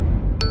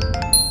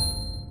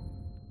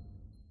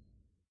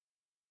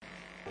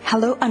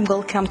Hello and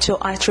welcome to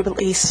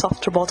IEEE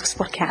Soft Robotics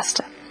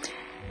podcast.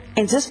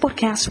 In this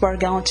podcast, we're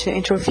going to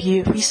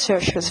interview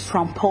researchers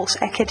from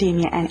both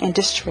academia and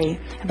industry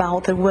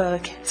about their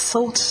work,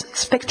 thoughts,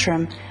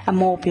 spectrum, and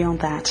more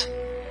beyond that.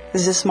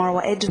 This is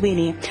Marwa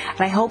Edwini,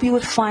 and I hope you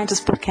will find this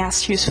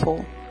podcast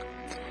useful.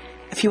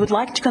 If you would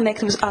like to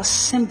connect with us,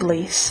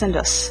 simply send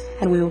us,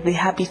 and we will be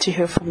happy to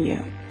hear from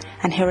you.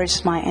 And here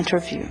is my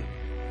interview.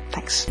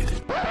 Thanks.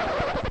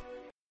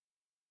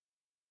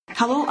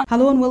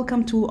 Hello and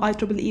welcome to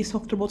IEEE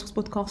Soft Robotics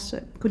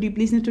podcast. Could you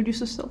please introduce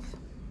yourself?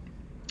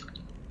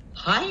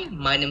 Hi,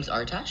 my name's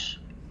Artash.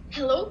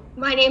 Hello,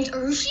 my name's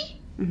Arushi.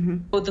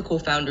 Both the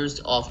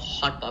co-founders of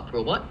Hotpop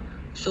Robot.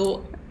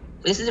 So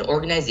this is an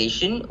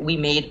organization we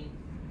made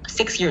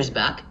 6 years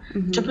back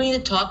to bring the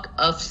talk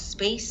of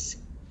space,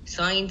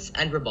 science,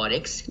 and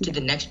robotics to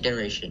the next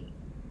generation.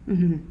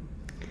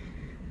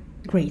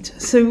 Great.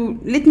 So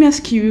let me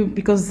ask you,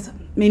 because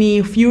many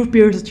of your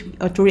peers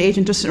at your age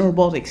interested in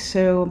robotics.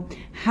 So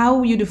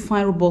how you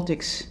define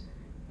robotics?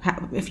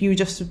 If you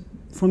just,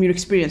 from your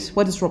experience,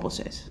 what does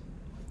robotics?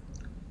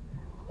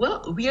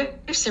 Well, we are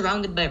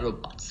surrounded by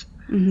robots.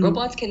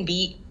 Robots can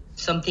be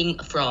something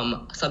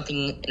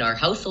in our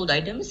household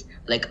items,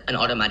 like an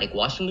automatic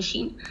washing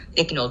machine.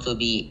 They can also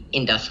be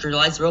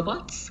industrialized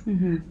robots.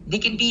 They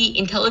can be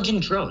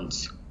intelligent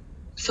drones.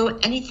 So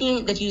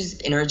anything that uses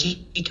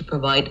energy to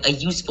provide a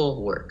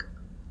useful work.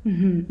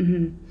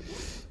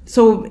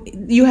 So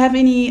do you have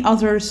any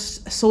other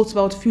thoughts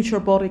about future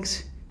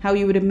robotics, how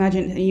you would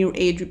imagine in your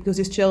age, because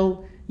you're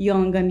still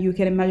young and you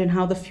can imagine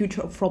how the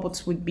future of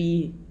robots would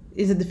be?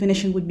 Is the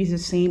definition would be the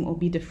same or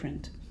be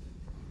different?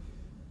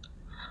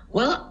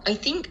 Well, I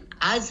think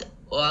as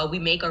we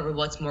make our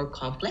robots more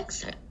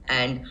complex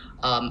and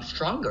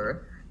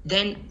stronger,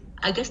 then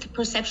I guess the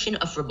perception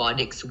of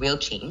robotics will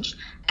change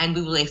and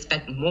we will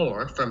expect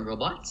more from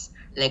robots.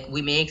 Like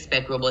we may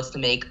expect robots to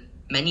make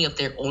many of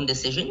their own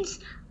decisions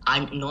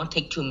and not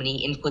take too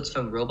many inputs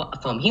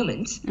from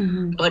humans.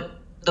 But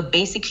the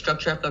basic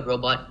structure of a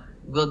robot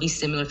will be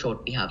similar to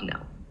what we have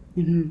now.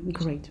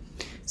 Great.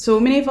 So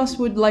many of us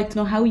would like to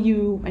know how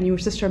you and your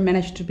sister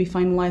managed to be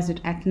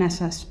finalized at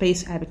NASA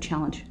SpaceApps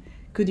Challenge.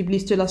 Could you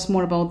please tell us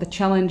more about the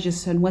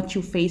challenges and what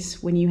you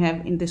face when you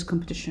have in this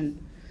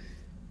competition?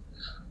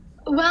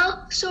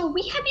 Well, so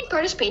we have been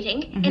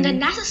participating in the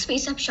NASA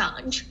SpaceApps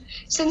Challenge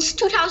since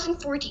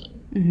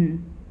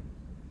 2014.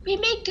 We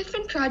make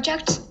different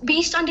projects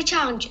based on the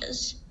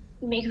challenges.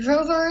 We make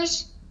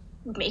rovers,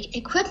 we make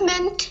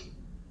equipment.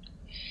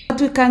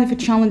 What kind of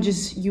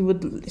challenges you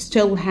would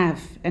still have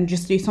and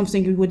just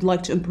something you would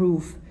like to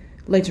improve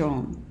later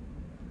on?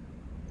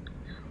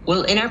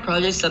 Well, in our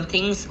project, some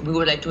things we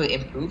would like to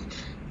improve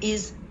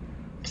is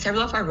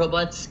several of our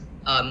robots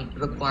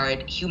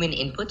required human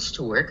inputs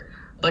to work,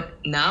 but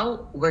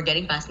now we're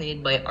getting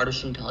fascinated by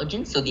artificial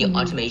intelligence, so the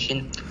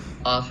automation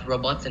of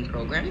robots and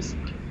programs.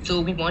 So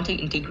we want to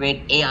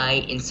integrate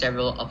AI in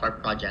several of our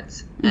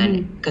projects,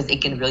 and because it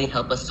can really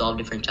help us solve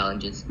different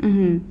challenges.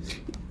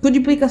 Could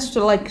you pick us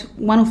to like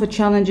one of the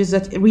challenges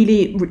that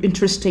really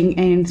interesting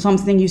and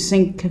something you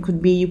think could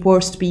be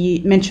worth to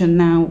be mentioned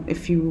now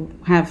if you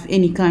have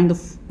any kind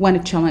of one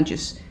of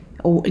challenges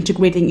or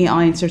integrating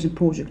AI in certain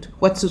project?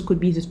 What could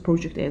be this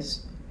project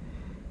is?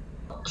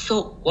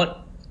 So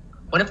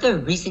one of the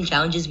recent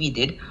challenges we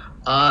did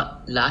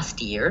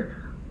last year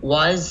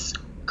was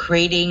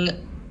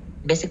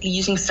basically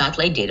using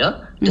satellite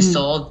data to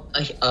solve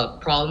a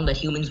problem that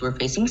humans were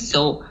facing.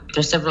 So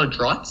there's several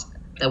droughts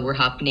that were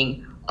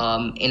happening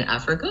in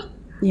Africa.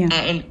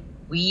 And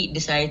we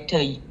decided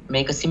to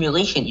make a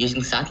simulation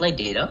using satellite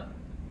data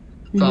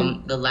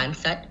from the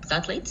Landsat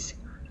satellites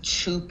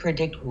to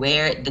predict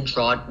where the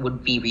drought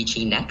would be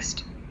reaching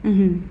next.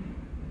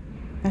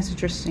 That's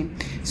interesting.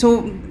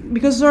 So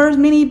because there are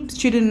many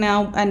students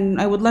now, and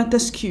I would like to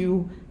ask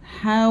you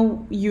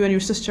how you and your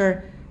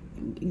sister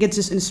get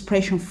this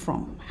inspiration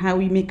from, how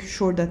you make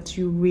sure that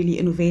you're really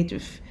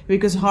innovative,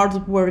 because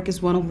hard work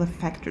is one of the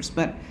factors,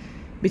 but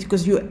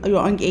because you're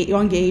young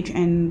age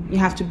and you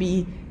have to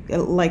be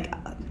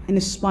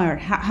inspired,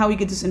 how you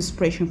get this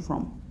inspiration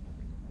from?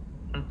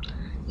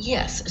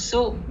 Yes,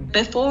 so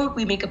before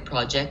we make a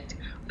project,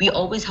 we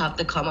always have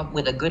to come up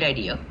with a good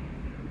idea.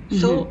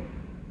 So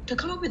to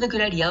come up with a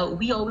good idea,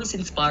 we always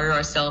inspire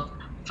ourselves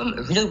from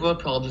real world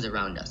problems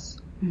around us.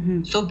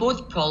 So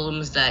both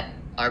problems that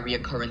we are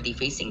currently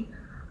facing,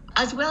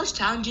 as well as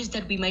challenges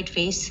that we might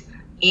face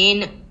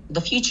in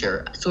the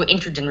future, so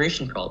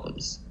intergeneration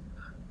problems.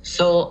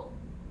 So,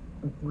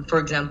 for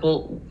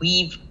example,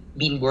 we've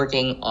been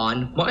working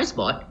on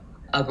MarsBot,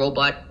 a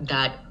robot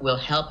that will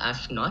help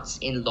astronauts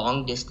in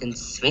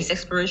long-distance space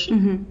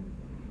exploration.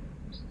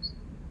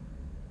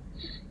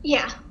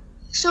 Yeah,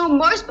 so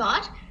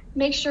MarsBot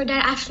makes sure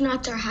that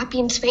astronauts are happy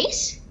in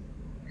space,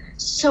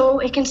 so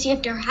it can see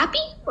if they're happy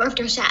or if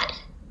they're sad.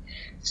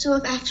 So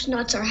if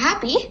astronauts are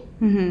happy,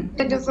 then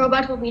the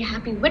robot will be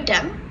happy with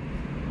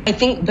them. I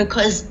think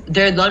because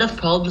there are a lot of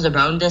problems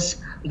around us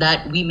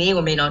that we may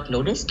or may not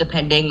notice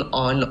depending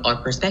on our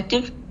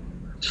perspective.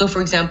 So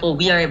for example,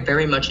 we are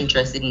very much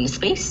interested in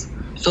space.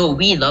 So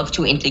we love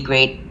to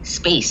integrate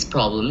space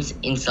problems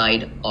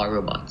inside our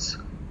robots.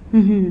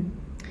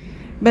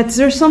 But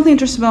there's something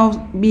interesting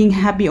about being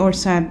happy or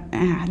sad.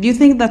 Do you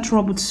think that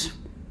robots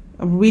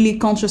are really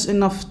conscious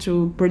enough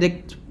to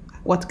predict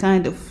what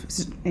kind of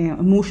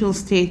emotional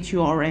state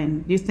you are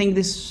in? Do you think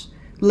this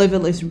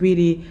level is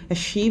really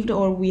achieved,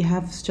 or we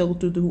have still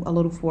to do a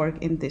lot of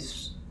work in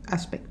this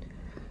aspect?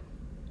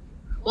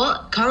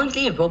 Well,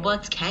 currently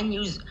robots can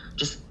use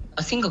just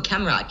a single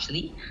camera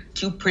actually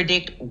to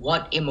predict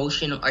what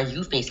emotion are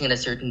you facing at a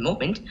certain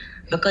moment,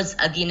 because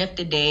at the end of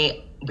the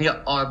day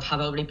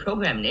have already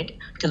programmed it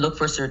to look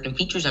for certain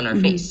features on our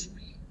face.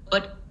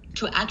 But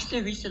to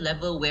actually reach the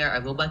level where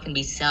a robot can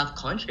be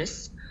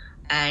self-conscious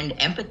and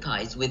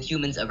empathize with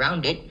humans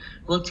around it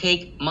will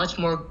take much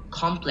more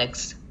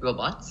complex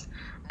robots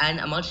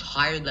and a much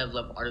higher level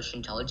of artificial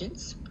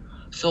intelligence.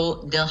 So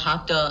they'll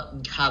have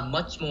to have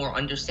much more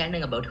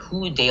understanding about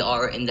who they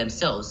are in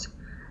themselves.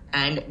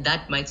 And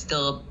that might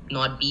still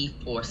not be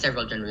for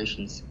several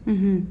generations.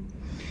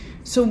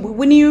 So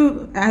when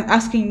you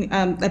asking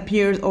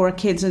peers or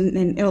kids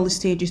in early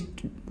stages,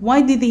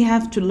 why did they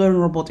have to learn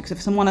robotics?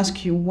 If someone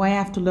asks you why I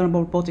have to learn about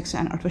robotics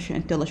and artificial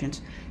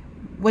intelligence,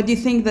 what do you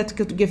think that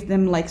could give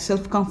them, like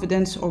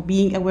self-confidence or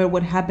being aware of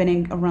what's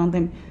happening around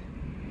them?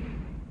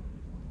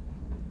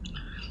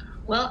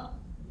 Well,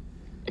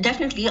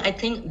 definitely, I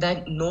think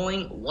that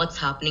knowing what's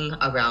happening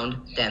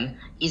around them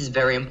is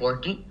very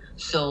important.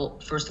 So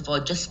first of all,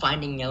 just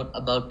finding out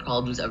about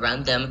problems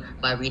around them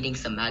by reading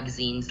some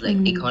magazines like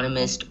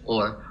Economist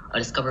or a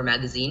Discover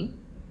magazine.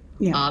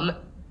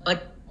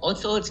 But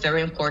also it's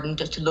very important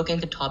to look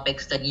into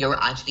topics that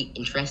you're actually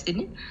interested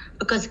in,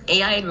 because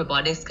AI and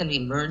robotics can be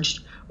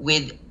merged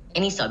with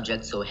any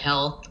subject. So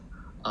health,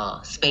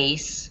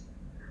 space,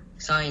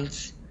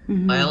 science,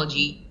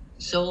 biology.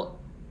 So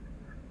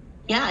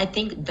yeah, I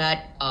think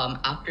that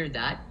after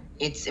that,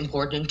 it's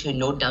important to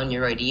note down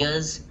your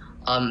ideas.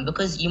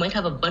 Because you might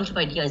have a bunch of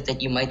ideas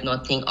that you might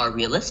not think are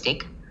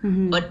realistic,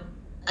 but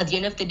at the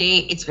end of the day,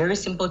 it's very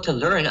simple to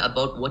learn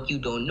about what you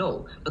don't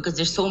know, because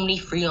there's so many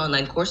free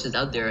online courses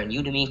out there on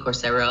Udemy,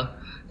 Coursera,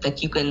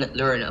 that you can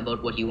learn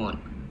about what you want.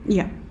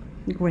 Yeah,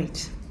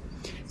 great.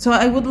 So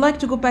I would like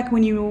to go back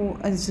when you,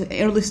 as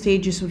early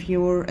stages of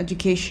your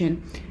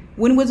education,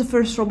 when was the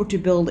first robot you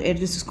built? At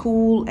the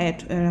school?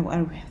 At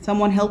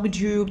someone helped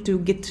you to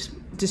get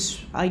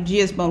this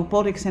ideas about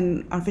robotics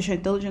and artificial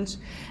intelligence?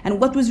 And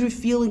what was your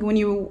feeling when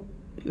your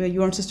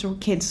ancestors were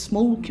kids,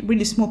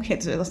 really small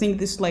kids? I think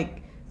this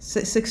like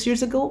 6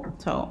 years ago.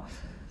 So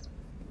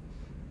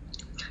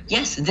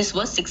yes, this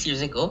was 6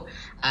 years ago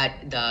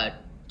at the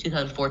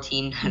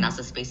 2014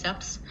 NASA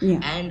SpaceApps,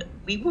 and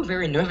we were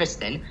very nervous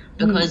then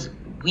because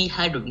we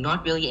had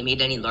not really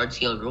made any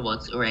large-scale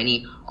robots or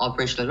any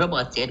operational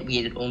robots yet. We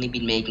had only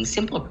been making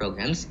simple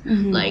programs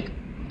like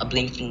a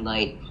blinking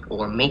light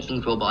or making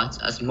robots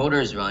as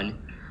motors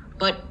run.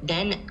 But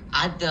then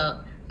at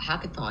the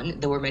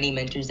hackathon, there were many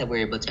mentors that were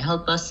able to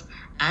help us,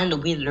 and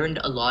we learned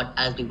a lot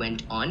as we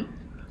went on.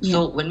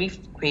 So when we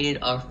created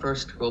our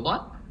first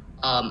robot,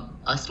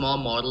 a small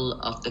model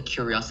of the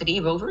Curiosity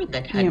rover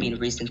that had been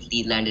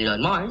recently landed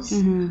on Mars,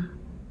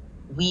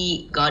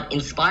 we got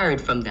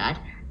inspired from that,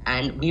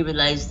 and we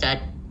realized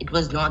that it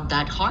was not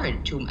that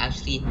hard to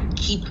actually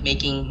keep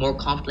making more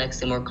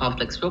complex and more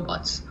complex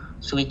robots.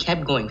 So we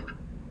kept going.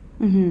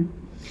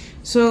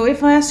 So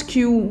if I ask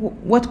you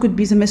what could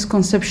be the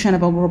misconception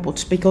about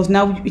robots, because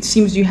now it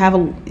seems you have a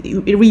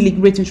really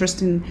great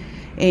interest in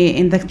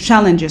the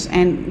challenges,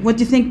 and what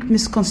do you think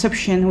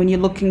misconception when you're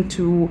looking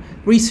to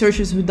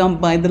researches done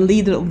by the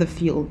leader of the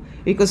field?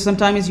 Because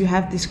sometimes you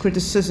have this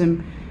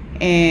criticism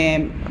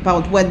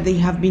about what they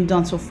have been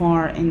done so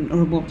far in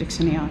robotics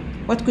and AI.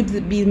 What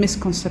could be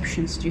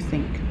misconceptions, do you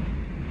think?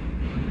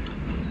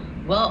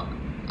 Well,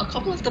 a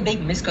couple of the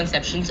big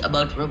misconceptions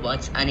about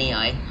robots and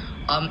AI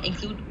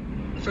include,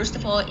 first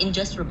of all, in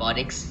just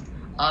robotics,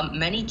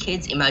 many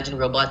kids imagine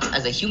robots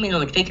as a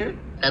humanoid figure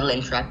that'll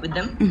interact with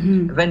them,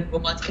 when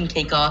robots can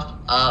take off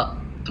a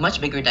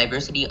much bigger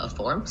diversity of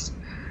forms.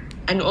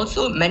 And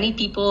also, many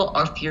people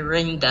are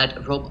fearing that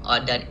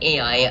that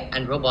AI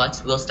and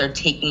robots will start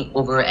taking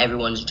over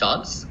everyone's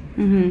jobs.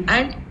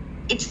 And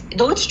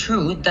though it's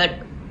true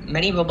that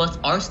many robots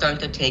are starting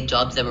to take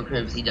jobs that were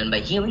previously done by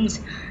humans,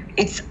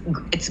 it's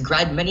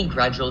many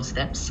gradual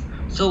steps.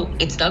 So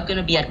it's not going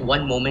to be at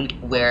one moment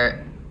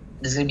where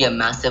there's going to be a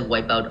massive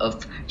wipeout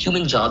of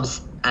human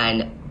jobs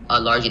and a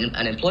large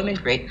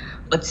unemployment rate,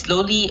 but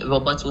slowly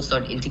robots will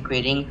start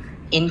integrating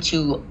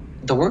into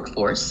the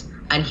workforce,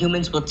 and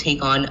humans will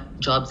take on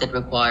jobs that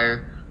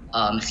require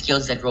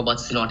skills that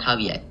robots do not have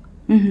yet.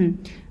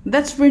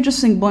 That's a very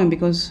interesting point,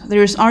 because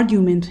there is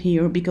argument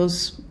here,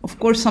 because of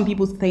course some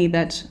people say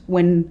that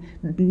when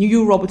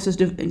new robots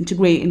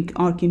integrate in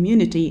our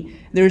community,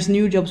 there's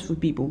new jobs for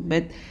people.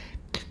 But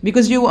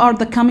because you are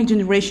the coming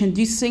generation,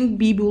 do you think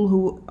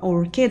people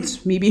or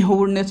kids maybe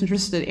who are not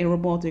interested in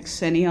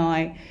robotics and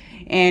AI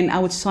and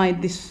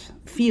outside this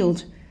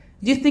field,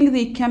 do you think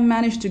they can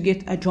manage to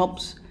get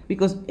jobs?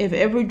 Because if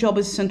every job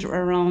is centered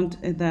around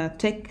the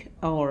tech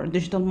or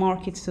digital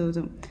market, so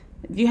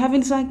Do you have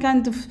any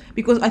kind of,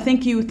 because I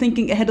think you're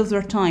thinking ahead of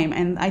their time,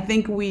 and I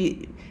think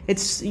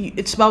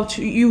it's about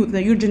you,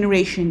 your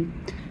generation.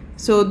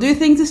 So do you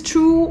think this is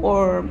true,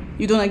 or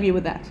you don't agree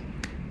with that?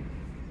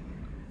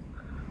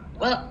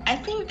 Well, I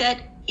think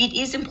that it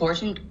is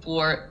important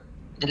for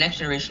the next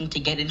generation to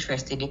get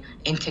interested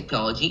in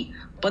technology,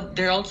 but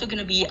there are also going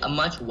to be a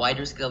much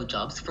wider scale of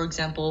jobs. For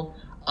example,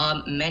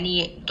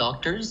 many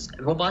doctors,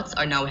 robots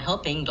are now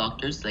helping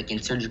doctors, like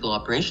in surgical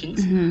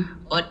operations,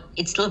 but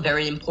it's still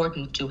very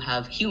important to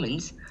have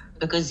humans,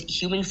 because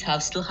humans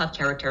still have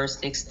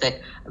characteristics that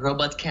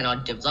robots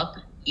cannot develop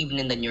even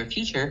in the near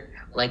future,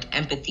 like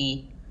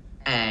empathy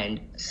and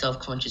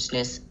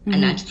self-consciousness,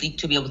 and actually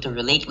to be able to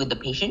relate with the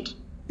patient.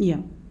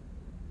 Yeah.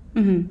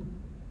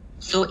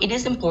 So it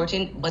is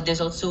important, but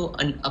there's also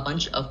a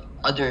bunch of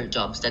other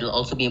jobs that will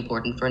also be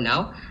important for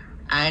now,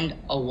 and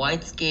a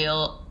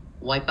wide-scale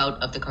wipeout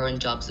of the current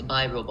jobs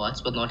by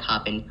robots will not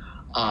happen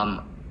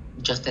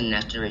just in the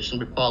next generation,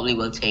 but probably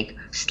will take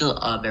still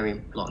a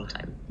very long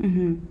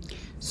time.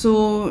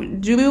 So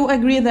do you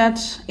agree that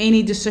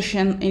any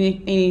decision,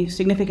 any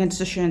significant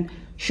decision,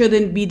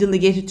 shouldn't be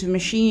delegated to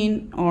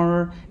machine,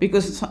 or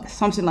because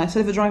something like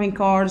self-driving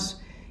cars,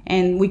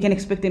 and we can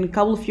expect in a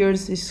couple of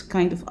years is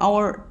kind of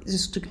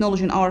this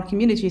technology in our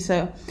community.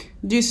 So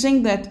do you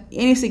think that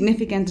any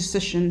significant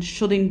decision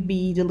shouldn't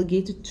be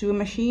delegated to a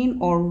machine,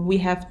 or we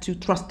have to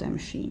trust a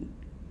machine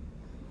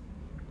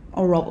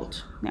or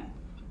robot? Yeah.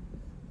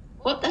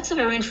 Well, that's a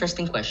very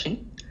interesting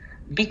question,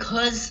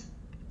 because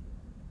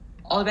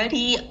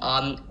already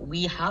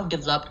we have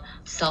developed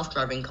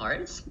self-driving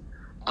cars,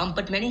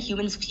 but many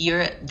humans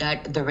fear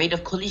that the rate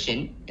of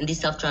collision in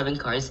these self-driving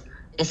cars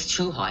is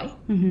too high.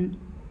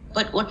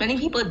 But what many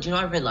people do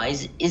not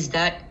realize is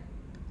that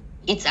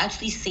it's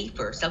actually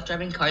safer.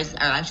 Self-driving cars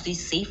are actually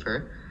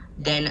safer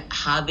than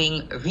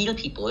having real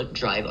people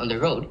drive on the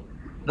road,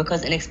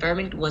 because an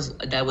experiment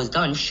that was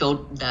done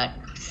showed that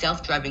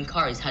self-driving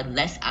cars had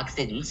less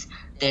accidents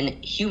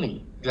than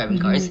human driving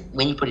cars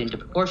when you put it into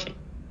proportion.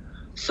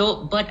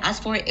 So, but as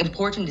for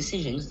important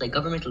decisions, like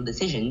governmental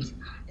decisions,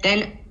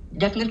 then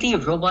definitely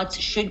robots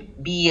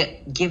should be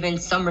given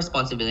some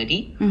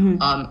responsibility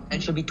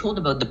and should be told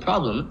about the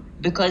problem,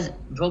 because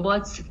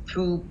robots,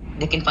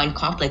 they can find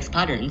complex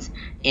patterns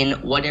in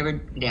whatever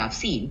they have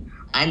seen,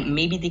 and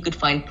maybe they could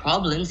find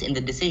problems in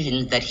the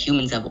decisions that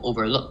humans have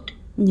overlooked.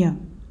 Yeah,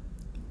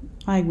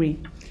 I agree.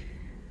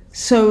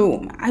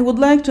 So I would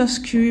like to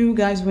ask you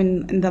guys,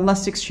 when in the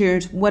last 6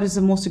 years, what is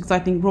the most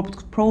exciting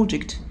robot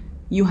project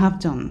you have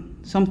done?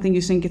 Something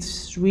you think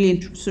it's really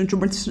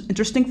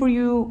interesting for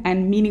you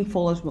and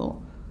meaningful as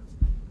well?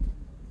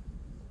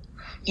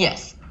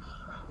 Yes.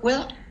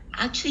 Well,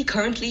 actually,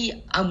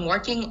 currently, I'm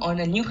working on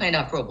a new kind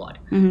of robot,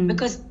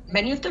 because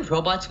many of the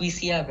robots we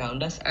see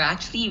around us are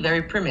actually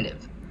very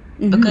primitive,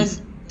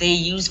 because they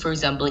use, for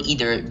example,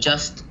 either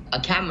just a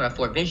camera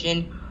for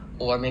vision,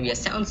 or maybe a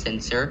sound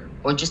sensor,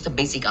 or just a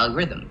basic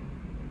algorithm.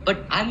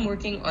 But I'm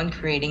working on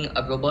creating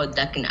a robot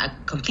that can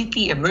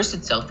completely immerse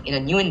itself in a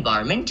new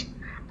environment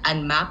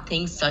and map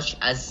things such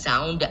as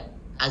sound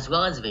as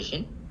well as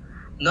vision.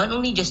 Not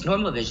only just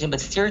normal vision, but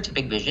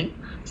stereotypic vision,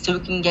 so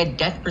it can get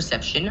depth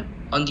perception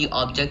on the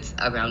objects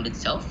around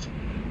itself.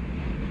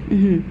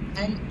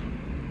 And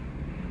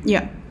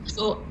yeah,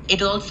 so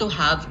it'll also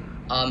have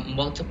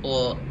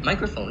multiple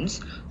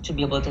microphones to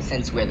be able to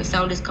sense where the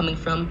sound is coming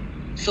from.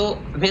 So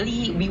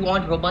really, we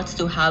want robots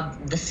to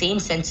have the same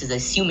senses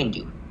as humans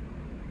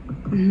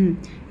do.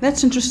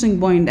 That's an interesting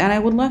point. And I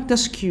would like to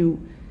ask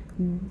you,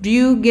 do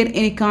you get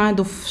any kind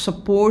of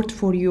support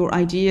for your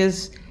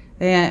ideas?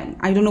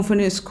 I don't know, from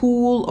a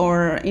school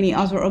or any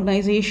other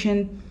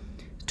organization,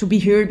 to be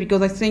heard?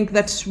 Because I think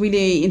that's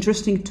really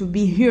interesting to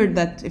be heard,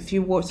 that if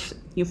you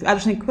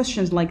asking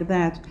questions like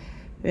that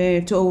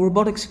to a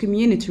robotics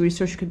community,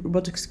 research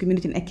robotics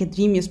community in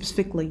academia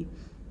specifically,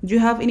 do you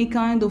have any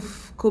kind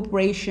of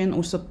cooperation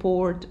or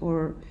support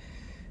or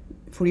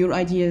for your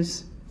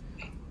ideas?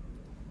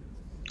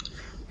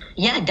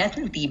 Yeah,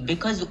 definitely,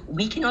 because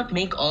we cannot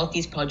make all of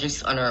these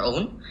projects on our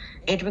own.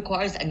 It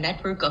requires a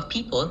network of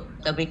people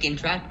that we can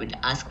interact with,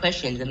 ask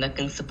questions, and that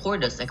can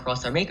support us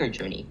across our maker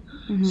journey.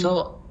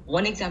 So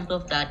one example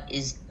of that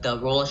is the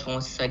Royal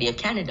Astronomical Society of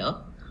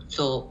Canada.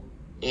 So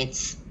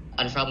it's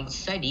an astronomical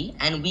society,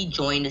 and we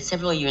joined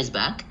several years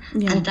back,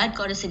 and that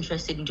got us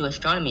interested into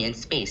astronomy and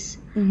space.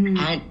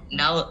 And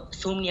now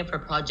so many of our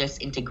projects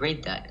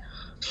integrate that.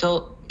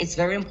 So it's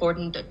very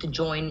important to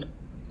join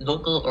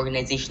local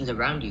organizations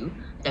around you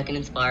that can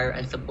inspire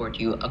and support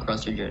you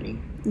across your journey.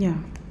 Yeah.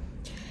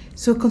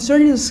 So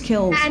concerning the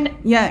skills, and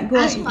go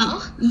as ahead.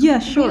 well, Yeah,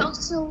 sure. we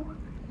also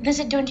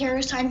visit the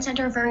Ontario Science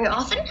Centre very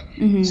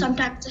often,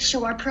 sometimes to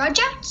show our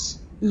projects,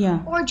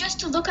 or just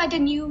to look at the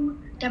new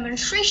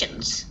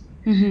demonstrations.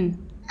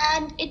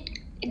 And it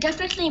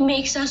definitely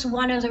makes us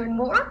want to learn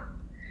more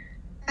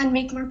and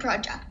make more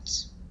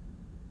projects.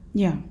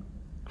 Yeah,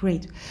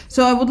 great.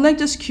 So I would like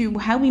to ask you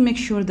how we make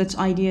sure that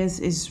ideas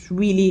is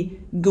really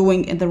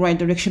going in the right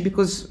direction,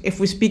 because if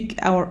we speak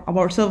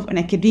ourselves in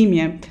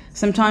academia,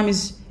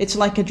 sometimes it's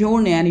like a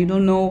journey and you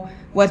don't know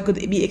what could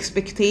be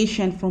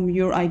expectation from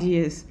your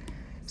ideas.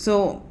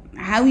 So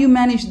how you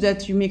manage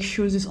that, you make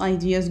sure this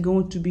idea is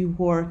going to be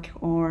work,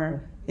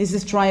 or is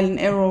this trial and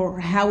error, or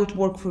how it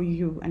worked for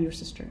you and your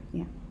sister?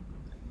 Yeah.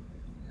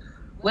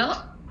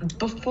 Well,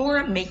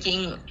 before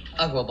making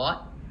a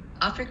robot,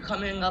 after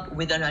coming up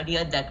with an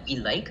idea that we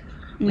like,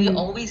 we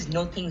always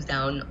note things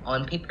down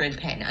on paper and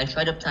pen and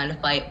try to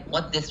planify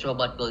what this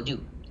robot will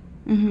do.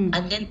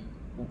 And then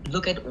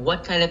look at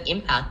what kind of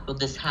impact will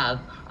this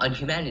have on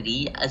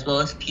humanity as well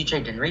as future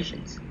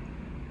generations.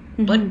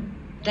 But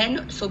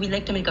then, so we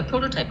like to make a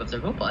prototype of the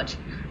robot,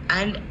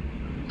 and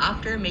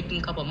after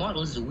making a couple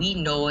models, we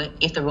know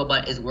if the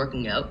robot is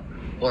working out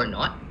or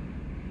not.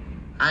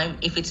 And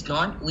if it's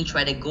not, we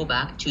try to go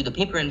back to the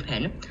paper and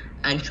pen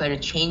and try to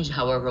change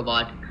how our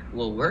robot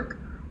will work.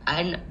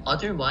 And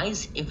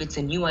otherwise, if it's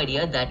a new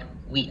idea that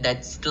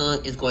still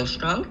is going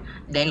strong,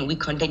 then we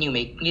continue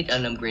making it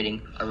and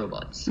upgrading our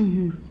robots.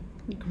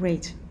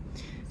 Great.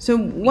 So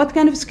what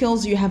kind of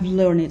skills you have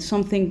learned?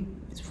 Something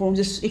from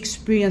this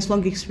experience,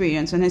 long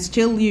experience, and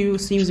still you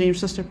seems that your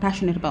sister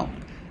passionate about.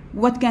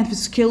 What kind of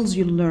skills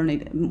you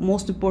learned?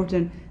 Most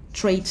important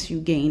traits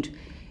you gained?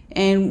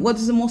 And what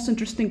is the most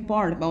interesting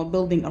part about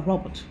building a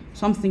robot?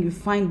 Something you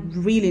find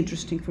really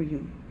interesting for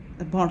you,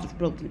 a part of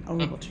building a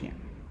robot here.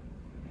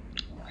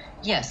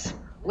 Yes.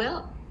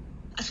 Well,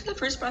 as for the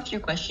first part of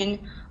your question,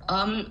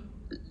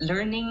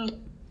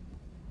 learning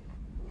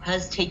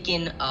has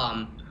taken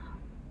a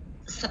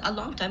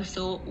long time.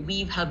 So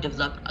we have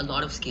developed a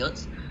lot of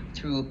skills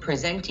through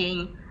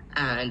presenting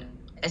and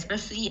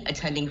especially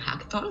attending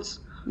hackathons.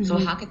 So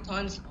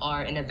hackathons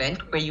are an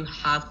event where you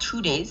have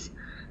 2 days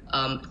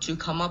to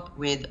come up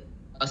with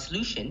a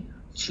solution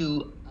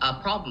to a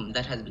problem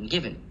that has been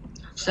given.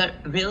 So that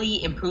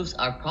really improves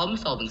our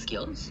problem-solving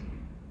skills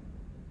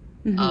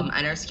and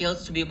our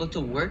skills to be able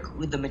to work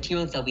with the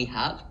materials that we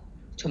have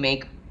to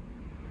make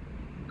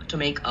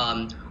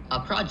a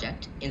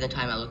project in the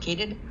time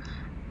allocated.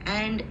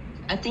 And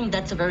I think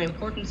that's a very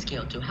important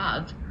skill to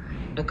have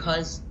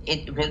because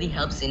it really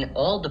helps in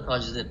all the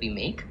projects that we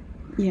make.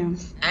 Yeah.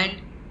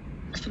 And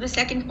for the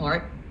second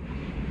part,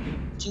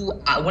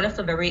 one of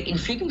the very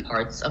intriguing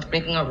parts of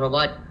making a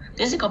robot,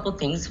 there's a couple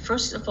things.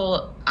 First of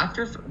all,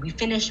 after we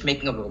finish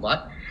making a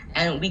robot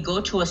and we go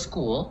to a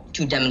school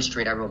to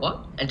demonstrate our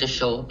robot and to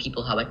show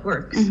people how it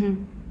works,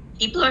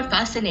 people are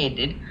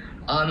fascinated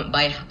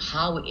by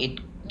how it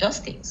does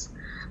things.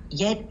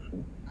 Yet,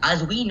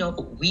 as we know,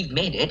 we've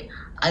made it.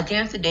 At the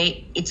end of the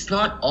day, it's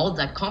not all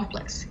that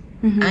complex.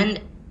 And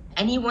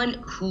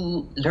anyone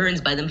who learns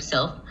by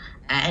themselves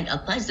and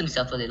applies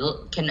themselves a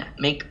little can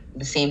make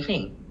the same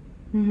thing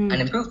and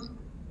improve.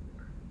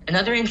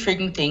 Another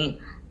intriguing thing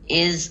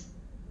is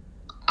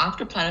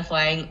after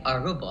planifying our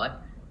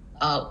robot,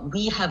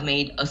 we have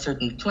made a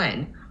certain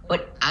plan,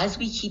 but as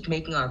we keep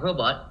making our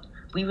robot,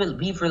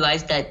 we've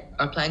realized that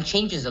our plan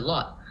changes a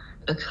lot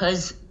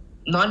because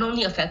not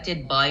only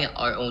affected by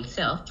our own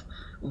self,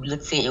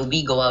 let's say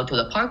we go out to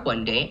the park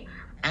one day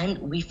and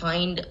we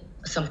find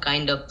some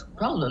kind of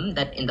problem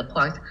that in the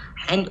park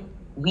and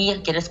we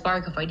get a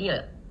spark of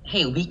idea.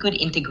 Hey, we could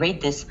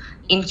integrate this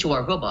into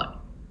our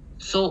robot.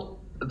 So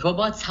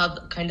robots have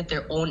kind of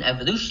their own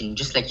evolution,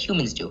 just like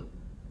humans do.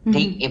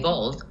 They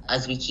evolve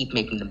as we keep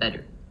making them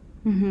better.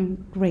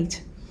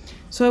 Great.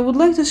 So I would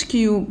like to ask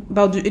you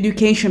about the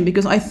education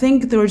because I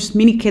think there's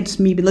many kids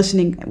maybe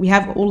listening. We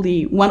have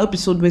only one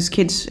episode with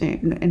kids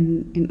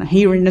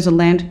here in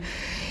Netherlands.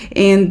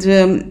 And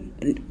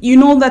you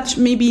know that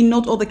maybe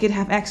not all the kids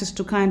have access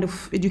to kind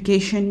of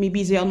education.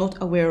 Maybe they are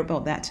not aware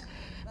about that.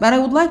 But I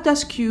would like to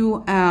ask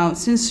you,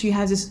 since you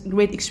have this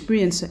great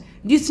experience,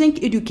 do you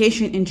think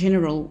education in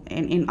general,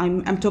 and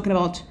I'm talking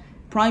about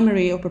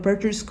primary or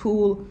preparatory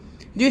school,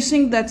 do you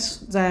think that's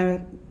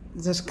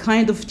this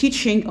kind of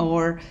teaching,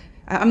 or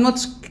I'm not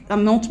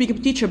speaking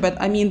of teacher,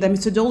 but I mean the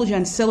methodology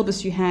and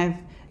syllabus you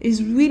have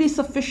is really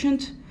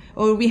sufficient,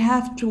 or we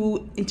have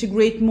to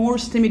integrate more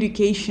STEM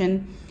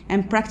education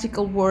and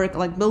practical work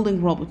like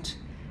building robots?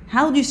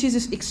 How do you see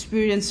this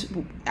experience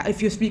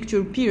if you speak to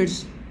your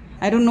peers?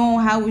 I don't know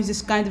how is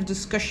this kind of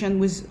discussion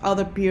with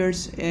other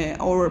peers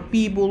or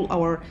people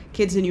or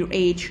kids in your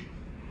age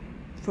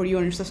for you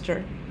and your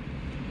sister.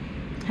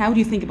 How do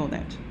you think about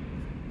that?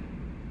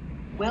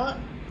 Well,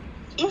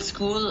 in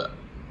school,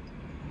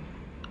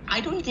 I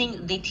don't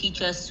think they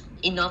teach us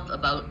enough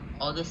about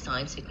all the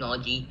science,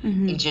 technology,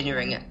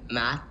 engineering,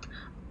 math,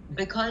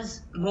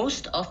 because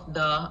most of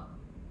the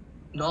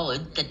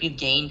knowledge that we've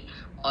gained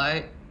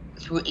are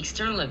through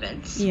external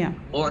events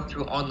or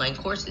through online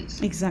courses.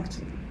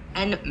 Exactly.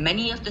 And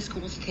many of the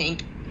schools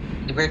think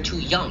we're too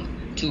young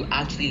to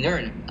actually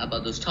learn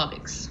about those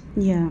topics.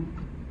 Yeah.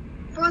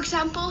 For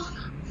example,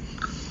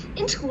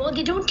 in school,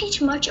 they don't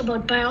teach much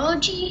about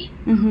biology,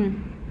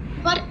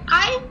 but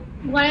I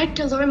wanted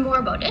to learn more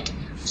about it,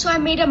 so I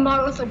made a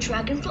model of a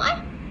dragonfly.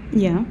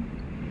 Yeah.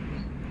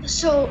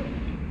 So,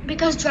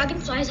 because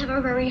dragonflies have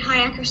a very high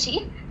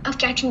accuracy of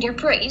catching their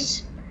prey,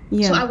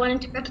 so I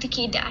wanted to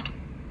replicate that.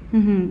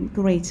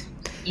 Great.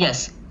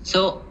 Yes.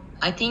 So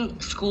I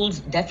think schools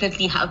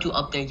definitely have to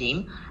up their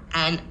game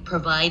and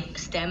provide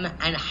STEM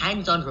and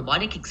hands-on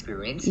robotic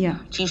experience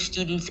to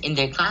students in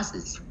their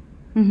classes.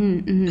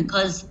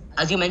 Because,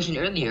 as you mentioned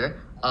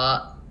earlier,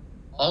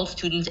 all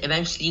students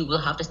eventually will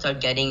have to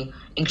start getting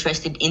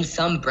interested in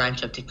some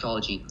branch of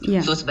technology.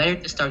 So it's better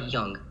to start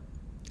young.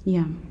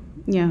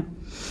 Yeah.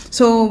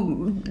 So,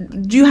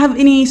 do you have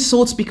any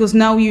thoughts? Because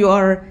now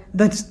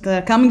that's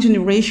the coming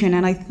generation,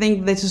 and I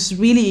think this is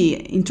really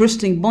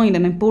interesting point,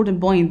 an important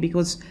point,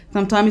 because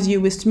sometimes you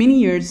waste many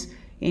years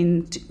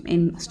in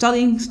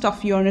studying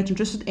stuff you are not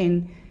interested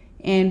in,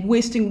 and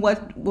wasting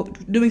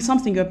doing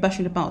something you're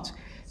passionate about.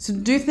 So,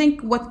 do you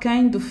think what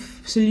kind of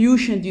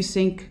solution do you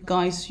think,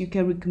 guys, you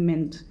can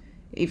recommend?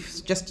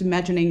 If just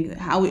imagining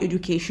how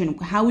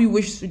we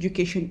wish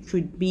education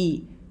should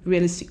be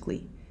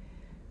realistically.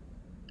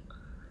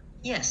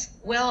 Yes,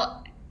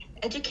 well,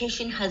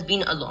 education has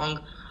been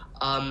along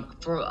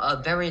for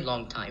a very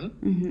long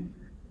time.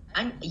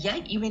 And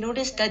yet you may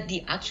notice that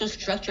the actual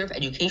structure of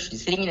education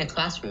sitting in a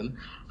classroom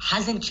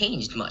hasn't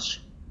changed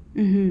much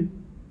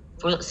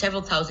for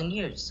several thousand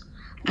years.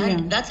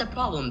 And that's a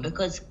problem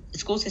because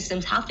school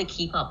systems have to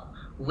keep up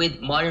with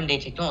modern day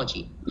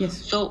technology.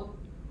 So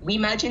we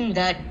imagine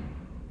that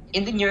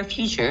in the near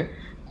future,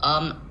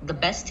 the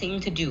best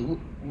thing to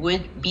do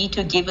would be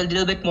to give a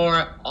little bit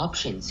more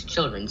options to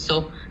children.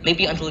 So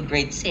maybe until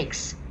grade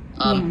 6,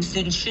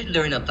 students should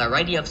learn a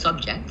variety of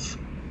subjects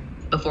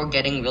before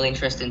getting really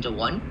interested into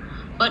one.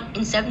 But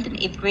in 7th and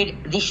 8th grade,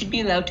 they should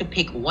be allowed to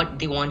pick what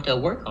they want to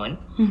work on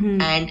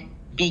and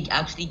be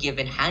actually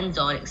given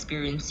hands-on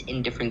experience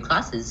in different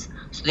classes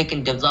so they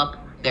can develop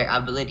their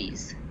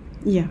abilities.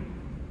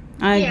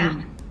 I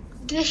agree.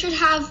 They should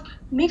have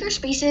maker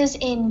spaces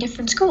in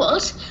different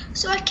schools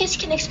so our kids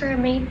can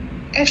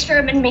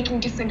experiment making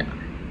different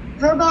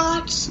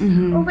robots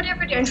or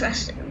whatever they're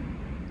interested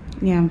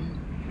in.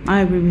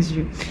 I agree with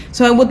you.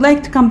 So I would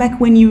like to come back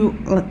when you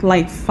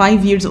like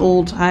 5 years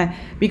old,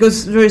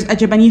 because there is a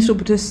Japanese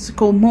robotist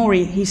called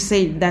Mori. He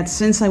said that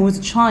since I was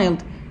a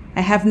child,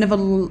 I have never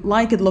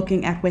liked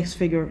looking at wax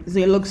figures.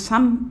 They look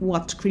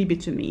somewhat creepy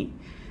to me.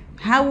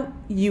 How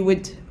you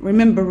would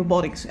remember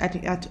robotics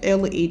at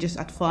early ages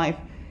at 5?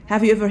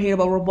 Have you ever heard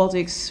about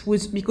robotics?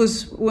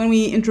 Because when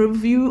we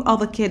interview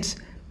other kids,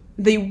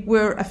 they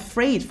were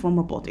afraid from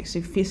robotics.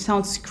 It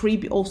sounds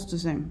creepy also to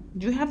them.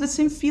 Do you have the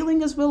same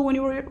feeling as well when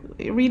you were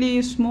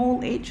really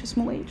small age?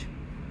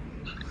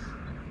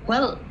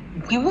 Well,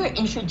 we were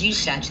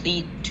introduced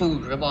actually to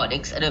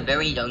robotics at a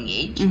very young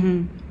age.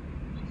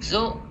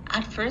 So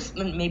at first,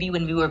 maybe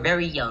when we were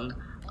very young,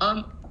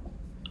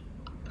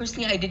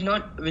 personally, I did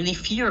not really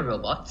fear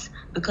robots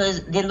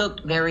because they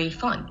looked very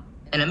fun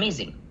and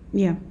amazing.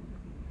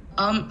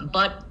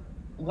 But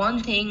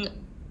one thing,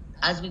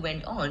 as we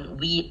went on,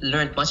 we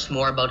learned much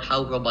more about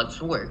how robots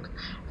work.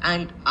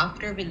 And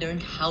after we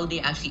learned how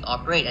they actually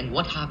operate and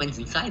what happens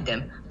inside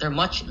them, they're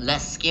much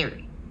less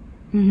scary.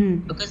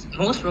 Because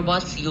most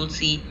robots you'll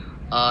see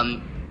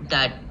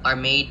that are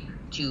made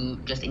to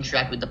just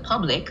interact with the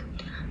public,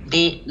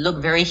 they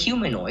look very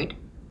humanoid.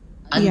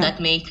 And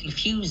that may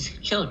confuse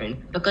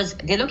children because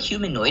they look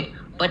humanoid,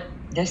 but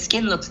their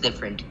skin looks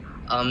different.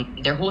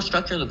 Their whole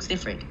structure looks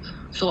different.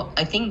 So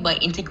I think by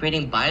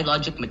integrating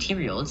biologic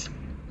materials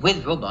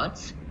with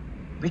robots,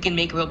 we can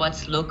make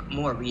robots look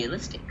more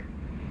realistic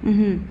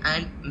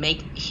and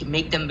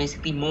make them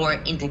basically more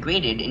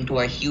integrated into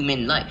our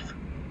human life.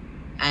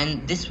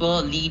 And this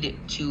will lead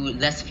to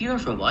less fear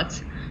of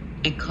robots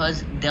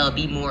because they'll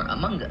be more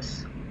among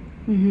us.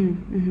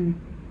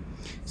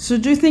 So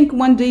do you think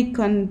one day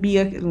can be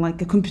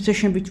a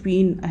competition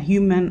between a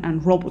human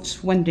and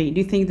robots one day?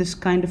 Do you think this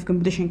kind of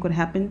competition could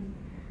happen?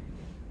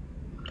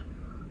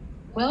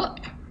 Well,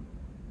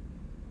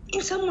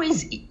 in some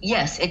ways,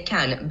 yes, it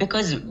can.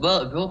 Because,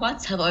 well,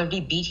 robots have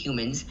already beat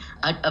humans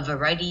at a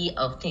variety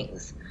of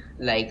things.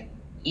 Like,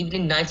 even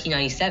in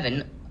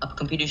 1997, a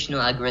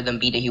computational algorithm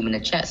beat a human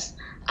at chess.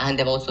 And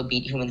they've also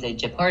beat humans at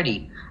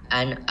Jeopardy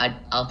and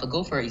at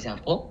AlphaGo, for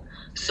example.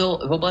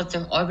 So robots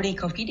are already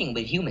competing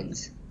with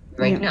humans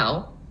right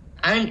now.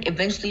 And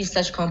eventually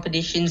such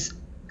competitions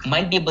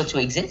might be able to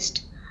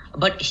exist.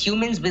 But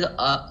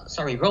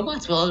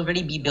robots will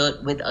already be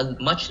built with a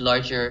much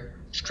larger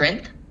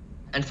strength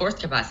and force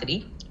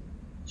capacity.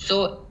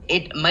 So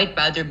it might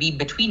rather be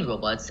between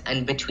robots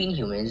and between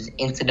humans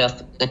instead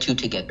of the two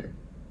together.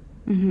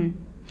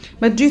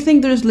 But do you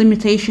think there's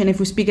limitation if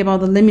we speak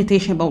about the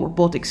limitation about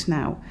robotics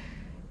now?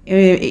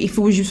 If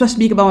we just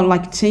speak about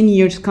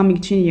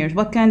coming 10 years,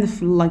 what kind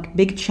of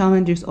big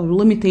challenges or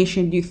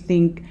limitation do you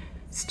think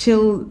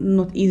still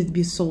not easy to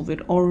be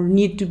solved or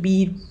need to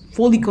be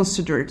fully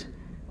considered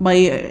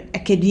by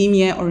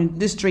academia or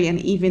industry and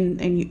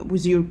even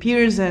with your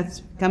peers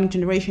at coming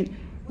generation?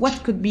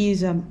 What could be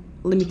the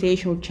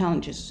limitation or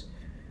challenges?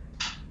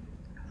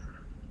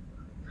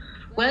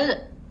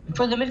 Well,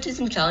 for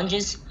limited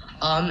challenges,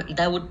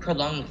 that would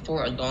prolong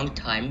for a long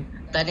time.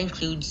 That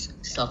includes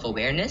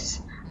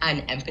self-awareness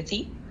and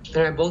empathy.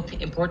 They are both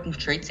important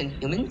traits in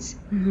humans.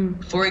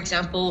 For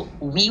example,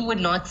 we would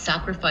not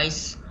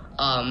sacrifice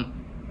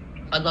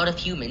a lot of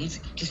humans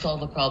to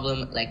solve a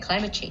problem like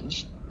climate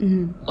change.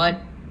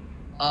 But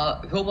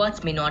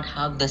robots may not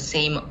have the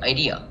same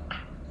idea.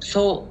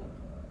 So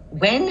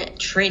when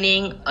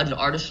training an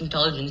artificial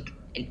intelligence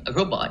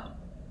robot,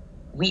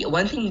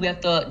 one thing we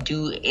have to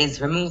do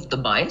is remove the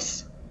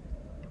bias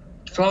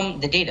from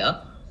the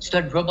data so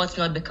that robots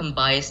not become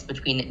biased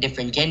between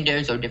different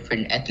genders or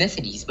different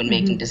ethnicities when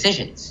making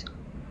decisions.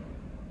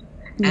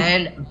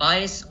 And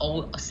bias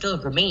still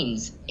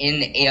remains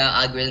in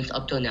AI algorithms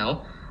up till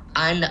now.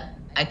 And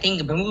I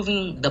think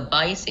removing the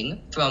biasing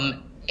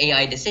from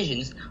AI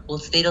decisions will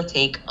still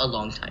take a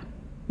long time.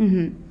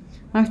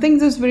 I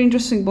think that's very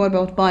interesting point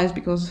about bias,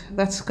 because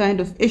that's kind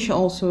of issue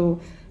also,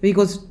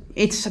 because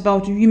it's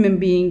about a human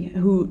being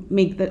who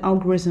make the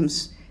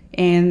algorithms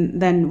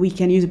and then we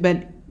can use it.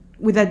 But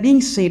with that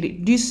being said,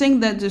 do you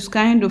think that is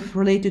kind of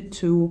related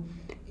to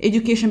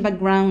education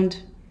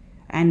background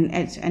and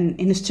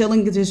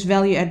instilling this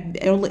value at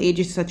early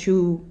ages that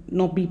you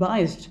not be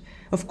biased?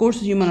 Of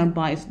course, humans are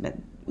biased, but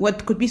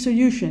what could be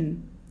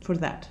solution for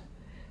that?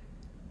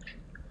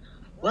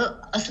 Well,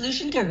 a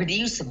solution to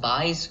reduce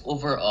bias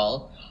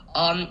overall,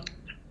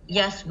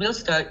 yes, we'll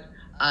start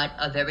at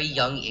a very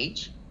young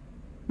age,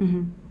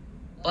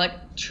 but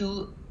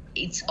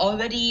it's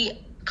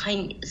already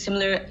kind of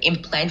similar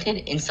implanted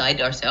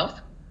inside ourselves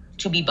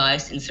to be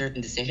biased in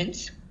certain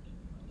decisions.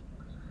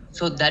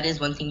 So that is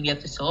one thing we have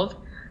to solve.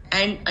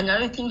 And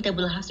another thing that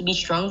will have to be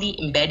strongly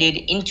embedded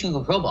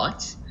into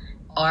robots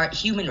are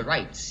human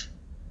rights,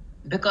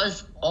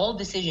 because all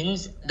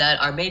decisions that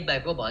are made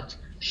by robots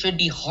should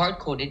be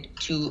hard-coded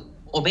to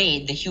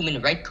obey the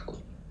human right code.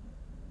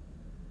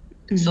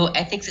 So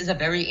ethics is a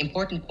very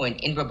important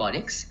point in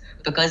robotics,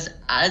 because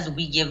as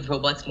we give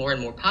robots more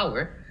and more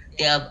power,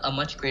 they have a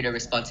much greater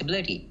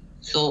responsibility.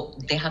 So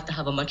they have to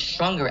have a much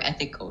stronger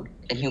ethic code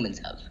than humans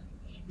have.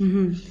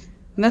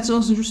 That's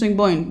also an interesting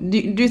point. Do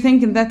you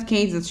think in that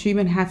case that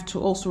humans have to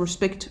also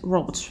respect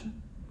robots,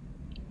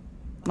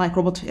 like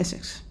robot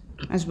ethics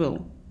as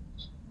well?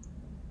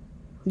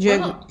 Do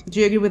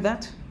you agree with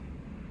that?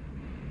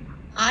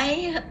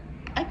 I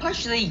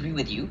partially agree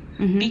with you,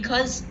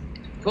 because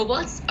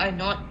robots are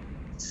not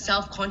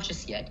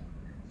self-conscious yet.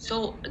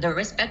 So the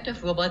respect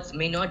of robots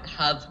may not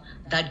have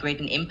that great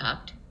an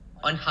impact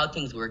on how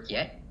things work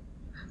yet.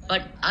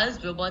 But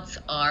as robots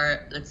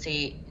are, let's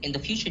say, in the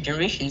future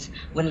generations,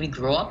 when we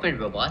grow up with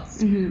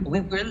robots, we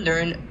will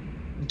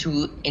learn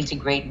to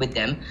integrate with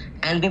them,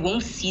 and we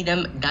won't see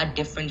them that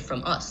different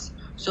from us.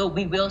 So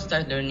we will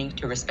start learning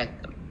to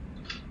respect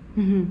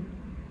them.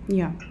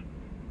 Yeah.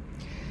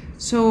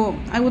 So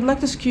I would like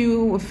to ask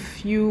you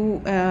if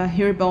you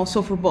hear about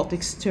soft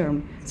robotics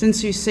term,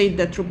 since you said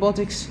that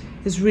robotics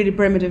is really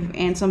primitive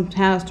and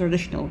sometimes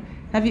traditional.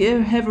 Have you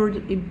ever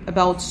heard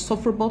about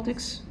soft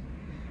robotics?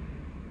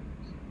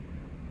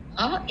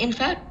 In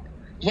fact,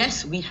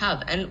 yes, we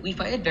have, and we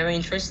find it very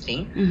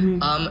interesting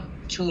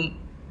to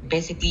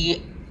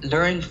basically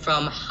learn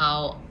from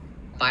how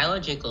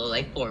biological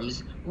life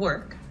forms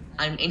work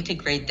and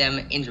integrate them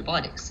in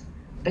robotics.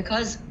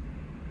 Because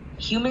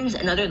humans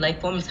and other life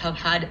forms have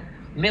had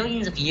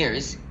millions of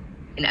years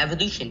in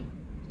evolution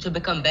to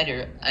become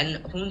better and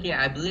hone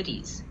their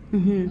abilities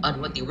on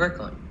what they work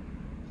on.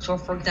 So,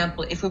 for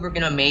example, if we were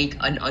going to make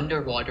an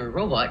underwater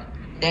robot,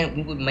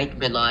 then we might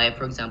rely,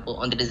 for example,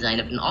 on the design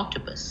of an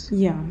octopus.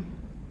 Yeah.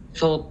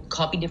 So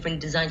copy different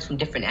designs from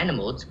different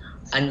animals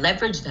and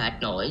leverage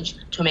that knowledge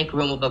to make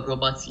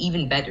robots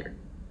even better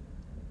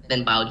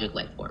than biological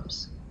life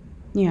forms.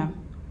 Yeah.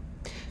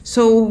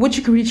 So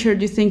which creature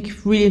do you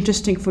think really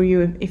interesting for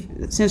you,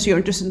 since you're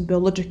interested in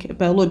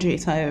biology,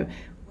 so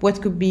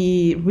what could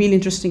be really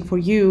interesting for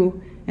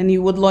you and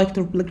you would like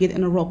to replicate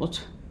in a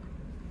robot?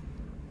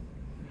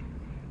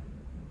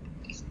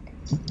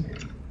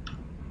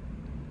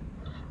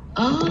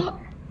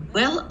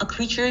 Well, a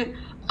creature,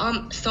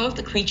 some of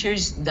the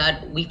creatures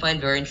that we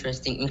find very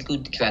interesting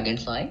include the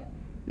dragonfly,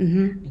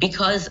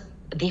 because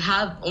they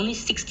have only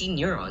 60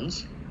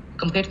 neurons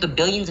compared to the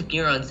billions of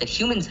neurons that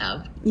humans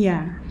have.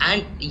 Yeah.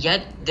 And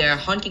yet their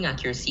hunting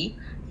accuracy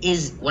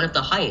is one of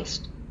the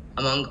highest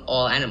among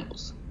all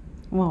animals.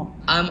 Wow.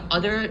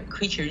 Other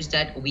creatures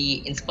that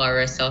we inspire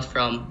ourselves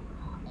from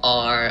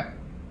are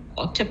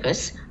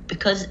octopus,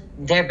 because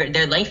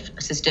their life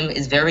system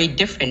is very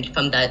different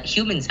from that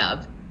humans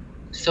have.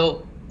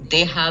 So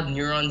they have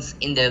neurons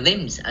in their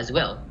limbs as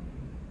well,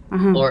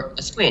 or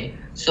a squid.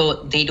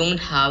 So they don't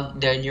have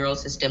their neural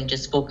system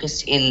just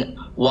focused in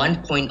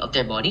one point of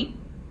their body,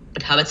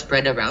 but have it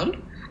spread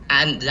around.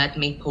 And that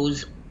may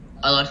pose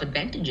a lot of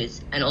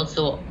advantages. And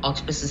also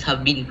octopuses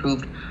have been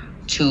proved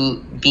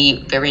to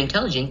be very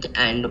intelligent,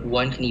 and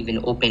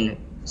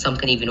some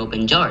can even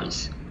open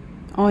jars.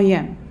 Oh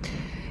yeah.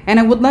 And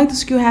I would like to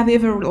ask you, have you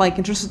ever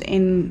interested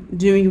in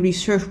doing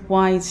research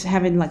why it's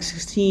having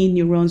 16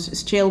 neurons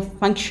still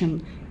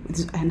function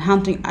and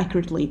hunting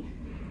accurately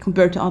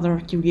compared to other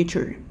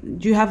creatures?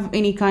 Do you have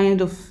any kind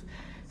of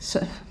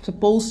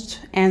supposed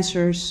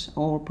answers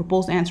or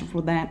proposed answer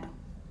for that?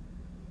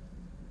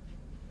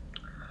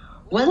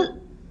 Well,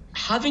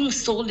 having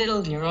so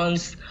little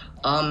neurons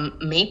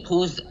may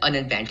pose an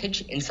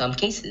advantage in some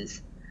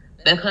cases.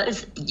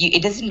 because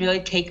it doesn't really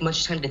take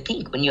much time to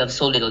think when you have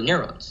so little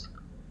neurons.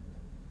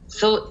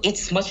 So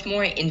it's much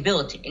more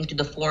inbuilt into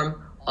the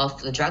form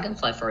of the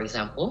dragonfly, for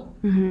example.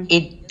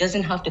 It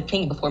doesn't have to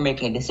think before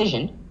making a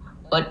decision,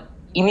 but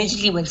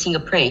immediately when seeing a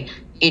prey,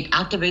 it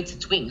activates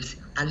its wings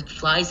and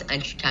flies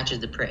and catches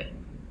the prey.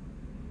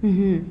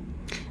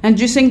 And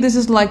do you think this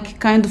is like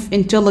kind of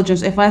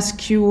intelligence? If I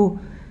ask you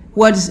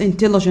what is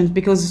intelligence,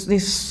 because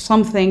this is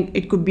something,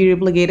 it could be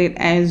replicated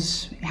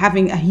as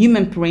having a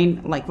human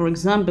brain, like for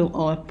example,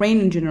 or a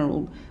brain in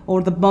general,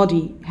 or the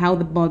body, how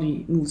the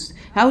body moves.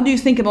 How do you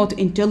think about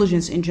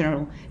intelligence in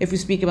general? If we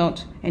speak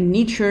about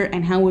nature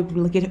and how we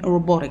replicate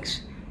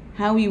robotics,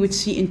 how you would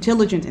see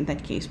intelligence in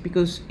that case?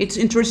 Because it's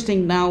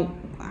interesting now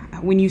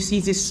when you see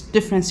these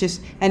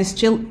differences and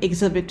still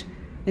exhibit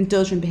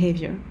intelligent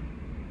behavior.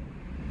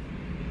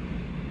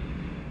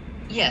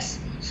 Yes.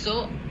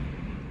 So,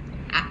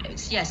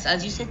 yes,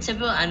 as you said,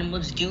 several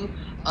animals do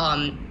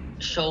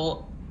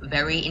show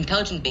very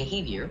intelligent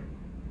behavior,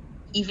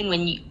 even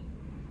when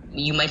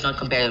you might not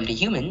compare them to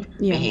human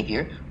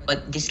behavior,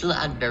 but they still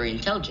act very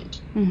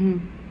intelligent.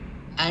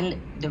 And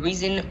the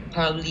reason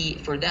probably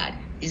for that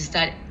is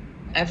that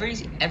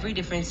every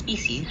different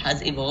species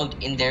has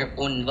evolved in their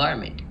own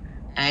environment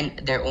and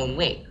their own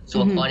way.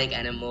 So aquatic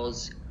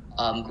animals,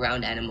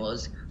 ground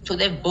animals, so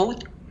they've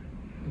both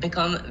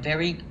become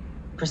very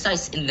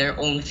precise in their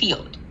own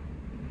field.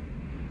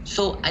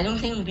 So I don't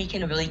think we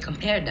can really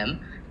compare them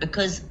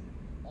because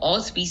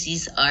all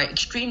species are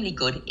extremely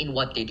good in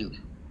what they do.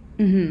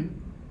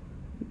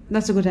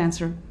 That's a good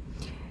answer.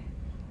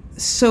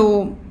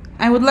 So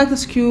I would like to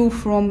ask you,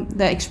 from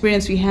the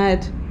experience we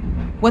had,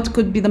 what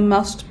could be the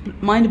most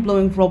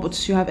mind-blowing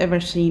robots you have ever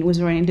seen,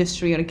 whether in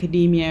industry or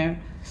academia?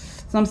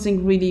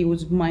 Something really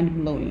was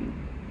mind-blowing.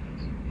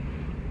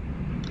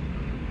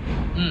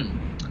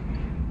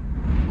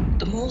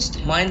 The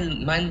most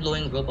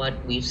mind-blowing robot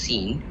we've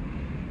seen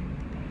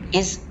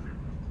is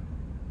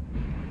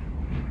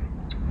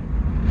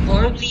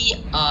probably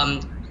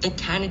the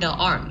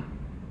Canadarm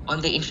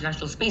on the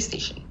International Space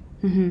Station.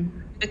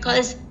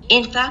 Because,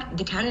 in fact,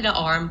 the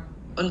Canadarm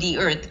on the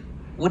Earth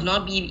would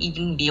not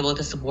even be able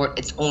to support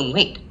its own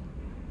weight.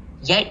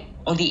 Yet,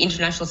 on the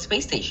International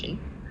Space Station,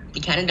 the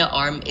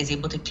Canadarm is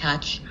able to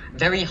catch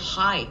very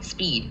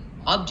high-speed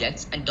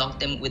objects and dock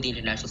them with the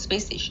International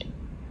Space Station.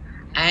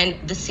 And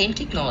the same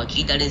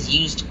technology that is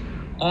used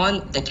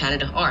on the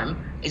Canadarm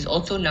is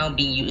also now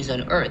being used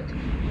on Earth,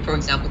 for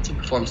example, to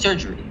perform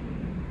surgery.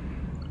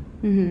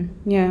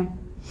 Yeah.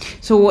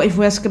 So if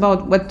we ask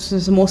about what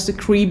is the most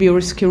creepy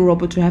or scary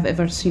robot you have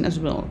ever seen as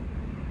well?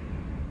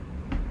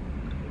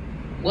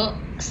 Well,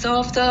 some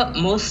of the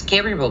most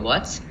scary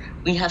robots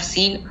we have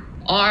seen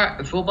are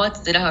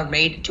robots that are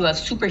made to have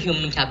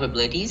superhuman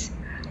capabilities,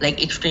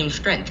 like extreme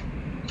strength.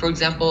 For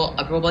example,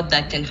 a robot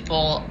that can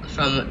fall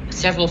from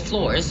several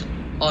floors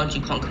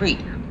onto concrete,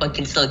 but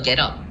can still get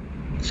up.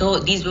 So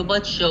these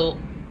robots show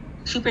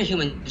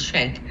superhuman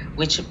strength,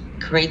 which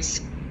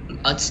creates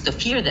us to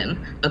fear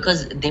them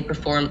because they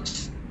perform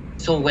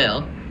so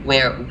well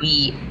where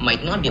we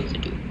might not be able to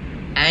do.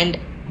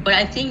 But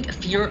I think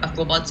fear of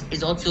robots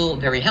is also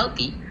very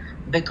healthy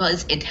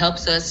because it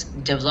helps us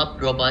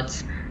develop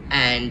robots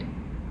and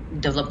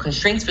develop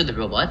constraints for the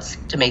robots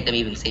to make them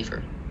even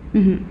safer.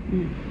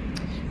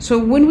 So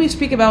when we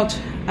speak about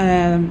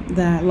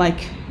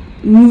the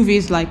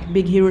movies like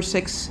Big Hero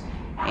 6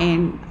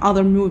 and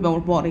other movies about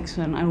robotics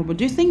and iRobot,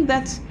 do you think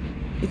that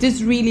it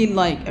is really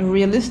like a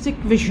realistic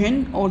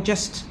vision or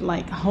just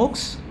like a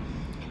hoax?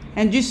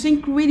 And do you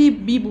think really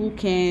people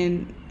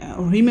can,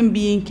 or human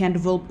being can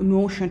develop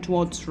emotion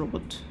towards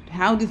robot?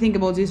 How do you think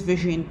about this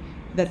vision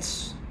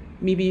that's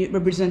maybe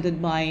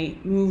represented by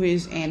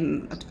movies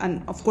and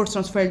of course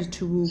transferred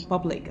to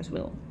public as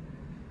well?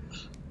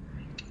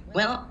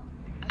 Well,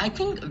 I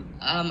think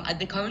at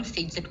the current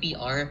stage that we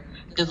are,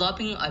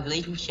 developing a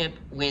relationship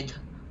with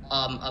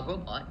a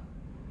robot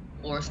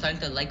or starting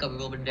to like a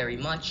robot very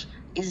much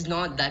is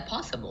not that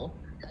possible,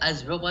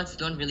 as robots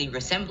don't really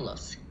resemble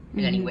us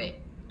in any way.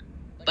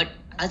 But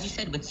as you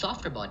said, with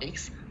soft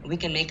robotics, we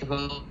can make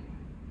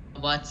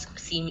robots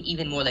seem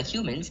even more like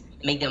humans,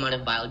 make them out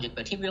of biological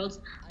materials,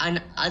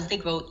 and as they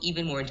grow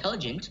even more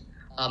intelligent,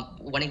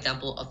 one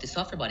example of the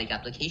soft robotic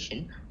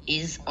application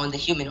is on the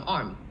human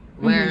arm,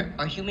 where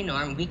our human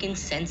arm, we can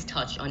sense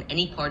touch on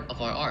any part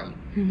of our arm,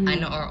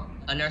 and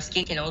our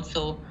skin can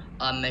also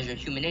measure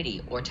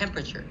humidity or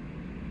temperature.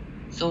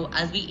 So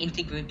as we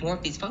integrate more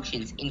of these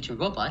functions into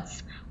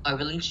robots, our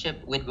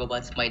relationship with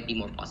robots might be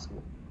more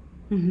possible.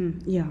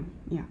 Yeah.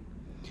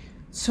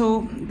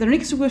 So the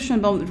next question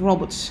about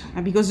robots,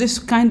 because this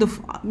kind of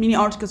many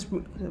articles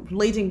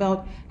relating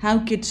about how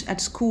kids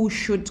at school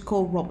should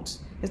call robots.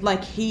 It's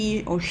like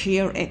he or she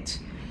or it.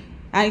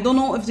 I don't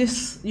know if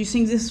you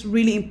think this is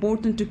really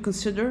important to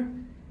consider.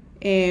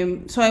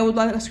 So I would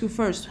like to ask you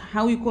first,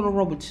 how you call a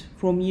robot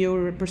from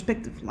your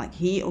perspective, like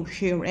he or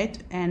she or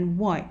it, and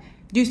why?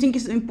 Do you think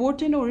it's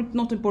important or it's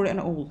not important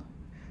at all?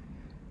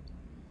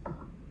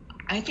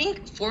 I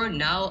think for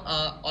now,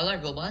 all our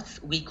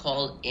robots, we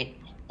call it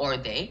or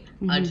they.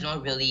 Do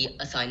not really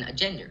assign a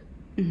gender.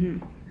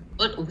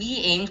 But we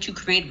aim to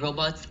create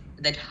robots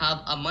that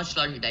have a much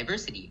larger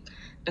diversity.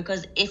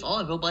 Because if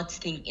all robots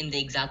think in the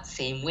exact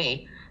same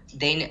way,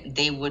 then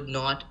they would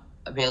not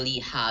really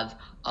have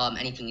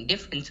anything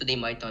different, so they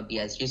might not be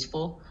as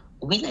useful.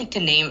 We like to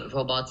name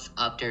robots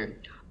after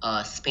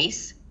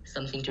space,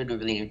 something to do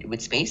related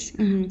with space.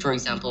 For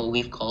example,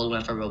 we've called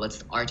one of our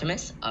robots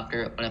Artemis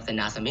after one of the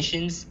NASA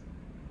missions,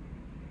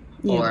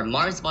 or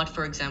MarsBot,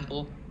 for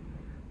example.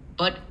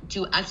 But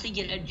to actually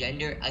get a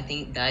gender, I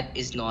think that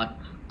is not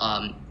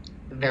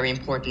very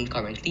important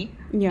currently,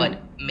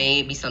 but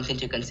may be something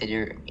to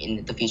consider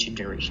in the future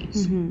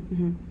generations.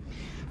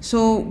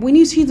 So when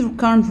you see the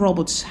current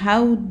robots,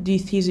 how do you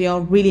think they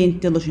are really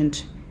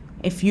intelligent?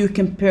 If you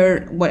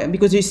compare,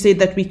 because you say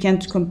that we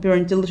can't compare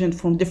intelligence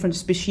from different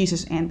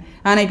species, and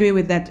I agree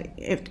with that.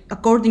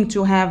 According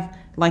to have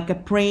like a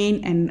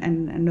brain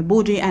and a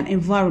body and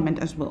environment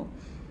as well.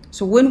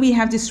 So when we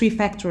have these three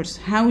factors,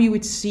 how you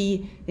would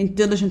see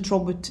intelligent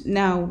robot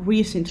now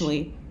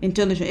recently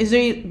intelligent? Is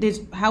there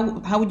this?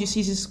 How would you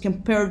see this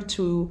compared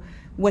to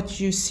what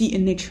you see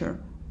in nature?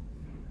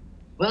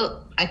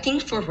 Well, I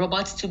think for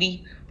robots to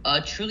be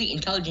truly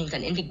intelligent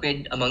and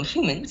integrated among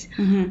humans,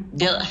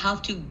 they'll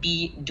have to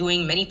be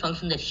doing many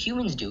functions that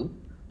humans do,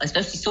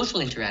 especially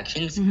social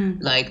interactions,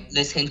 like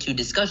listen to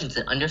discussions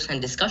and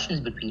understand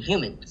discussions between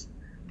humans,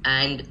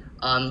 and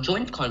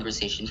joint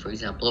conversations, for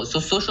example. So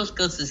social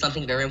skills is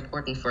something very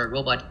important for a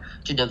robot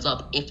to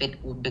develop if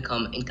it would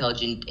become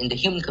intelligent in the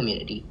human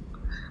community.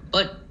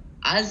 But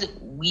as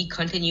we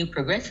continue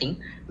progressing,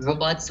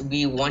 robots,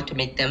 we want to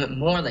make them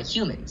more like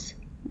humans.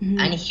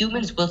 And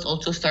humans will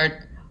also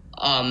start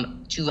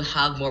to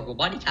have more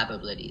robotic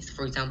capabilities.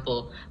 For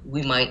example,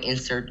 we might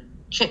insert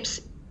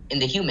chips in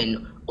the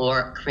human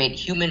or create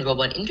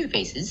human-robot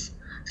interfaces.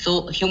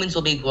 So humans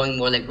will be growing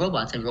more like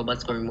robots and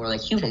robots growing more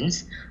like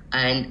humans,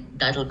 and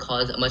that'll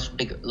cause a much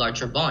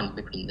larger bond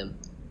between them.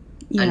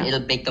 And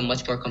it'll make them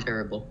much more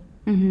comparable.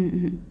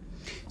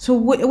 So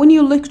when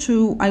you look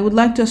to, I would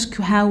like to ask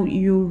how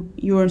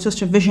you're in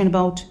such a vision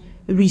about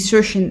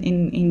research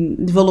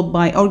in developed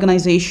by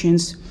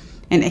organizations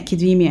and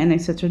academia and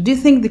etc. Do you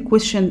think the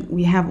question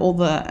we have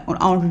on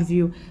our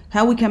review,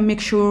 how we can make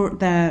sure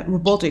that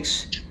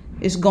robotics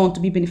is going to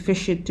be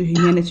beneficial to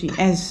humanity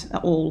as a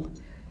whole?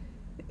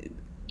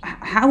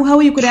 How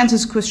you could answer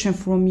this question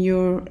from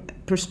your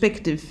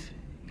perspective?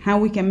 How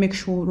we can make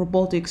sure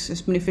robotics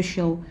is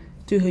beneficial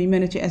to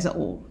humanity as a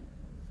whole?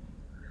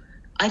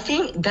 I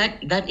think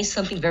that is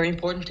something very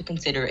important to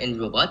consider in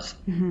robots.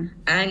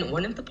 And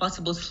one of the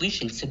possible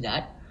solutions to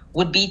that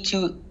would be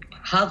to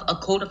have a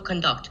code of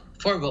conduct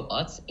for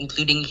robots,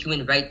 including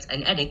human rights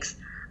and ethics,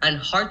 and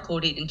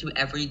hard-code it into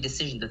every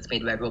decision that's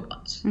made by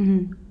robots.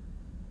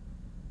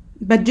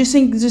 But do you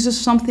think this is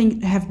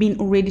something have been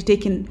already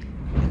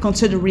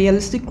considered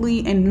realistically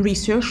in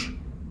research?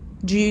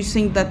 Do you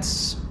think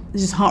this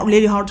is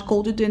really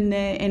hard-coded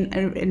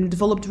in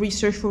developed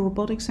research for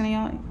robotics and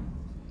AI?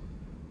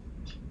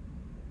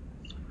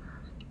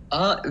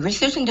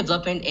 Research and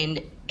development in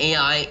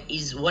AI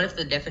is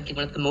definitely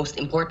one of the most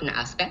important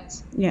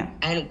aspects.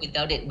 And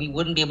without it, we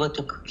wouldn't be able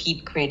to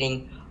keep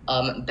creating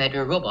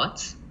better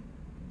robots.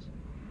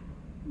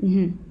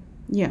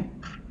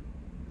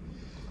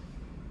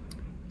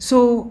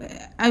 So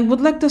I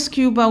would like to ask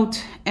you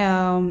about,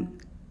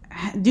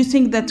 do you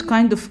think that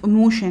kind of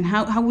emotion,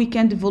 how we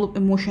can develop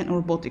emotion in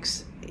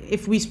robotics?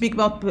 If we speak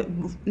about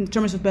in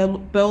terms of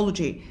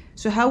biology,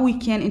 so how we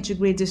can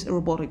integrate this in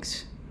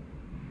robotics?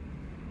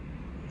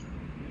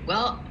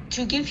 Well,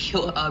 to give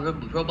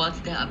robots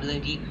the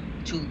ability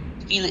to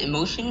feel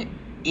emotion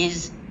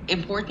is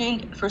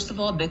important, first of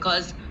all,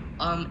 because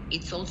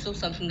it's also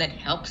something that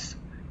helps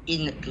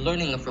in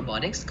learning of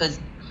robotics, because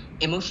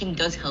emotion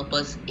does help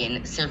us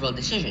in several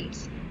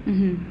decisions.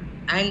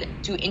 And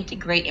to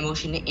integrate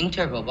emotion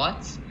into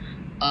robots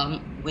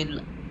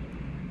will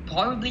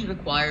probably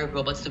require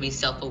robots to be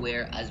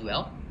self-aware as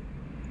well.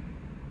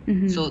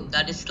 So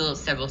that is still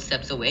several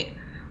steps away.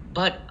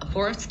 But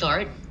for a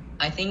start,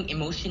 I think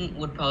emotion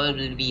would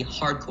probably be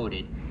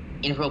hard-coded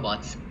in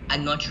robots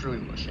and not true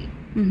emotion.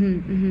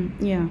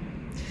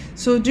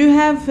 So do you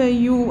have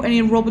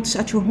any robots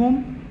at your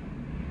home?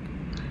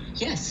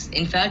 Yes,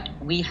 in fact,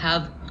 we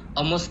have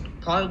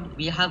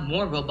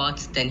more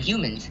robots than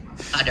humans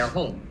at our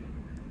home,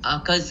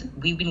 because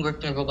we've been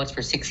working on robots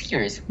for 6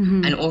 years,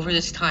 and over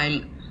this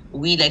time,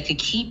 we like to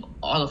keep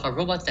all of our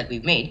robots that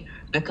we've made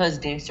because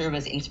they serve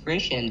as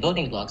inspiration and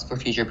building blocks for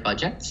future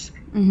projects.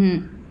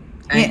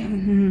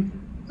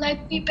 Like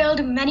we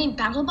build many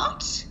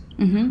BattleBots.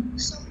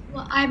 So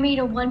I made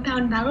a 1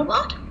 pound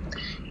BattleBot,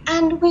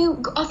 and we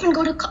often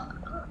go to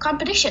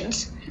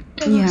competitions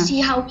to see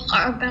how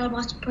our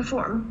BattleBots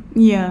perform.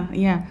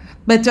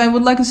 But I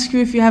would like to ask you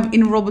if you have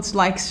any robots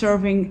like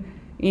serving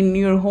in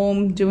your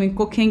home, doing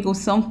cooking or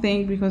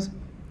something, because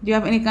do you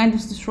have any kind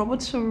of these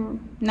robots or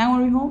now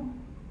in your home?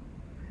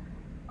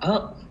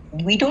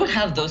 We don't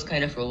have those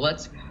kind of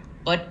robots,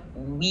 but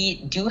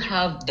we do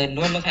have the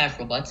normal kind of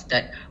robots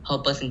that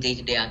help us in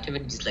day-to-day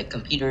activities like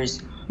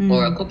computers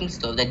or a cooking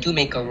stove that do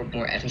make our work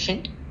more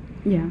efficient.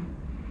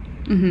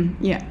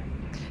 Yeah.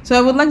 So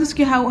I would like to ask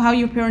you how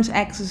your parents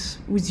act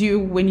with you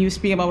when you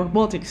speak about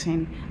robotics,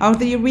 and are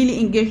they really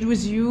engaged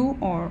with you,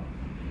 or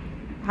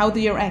how do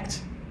you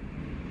act?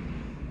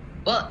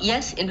 Well,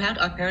 yes, in fact,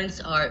 our parents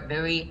are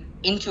very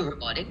into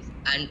robotics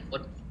and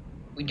what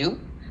we do.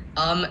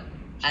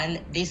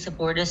 And they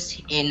support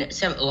us in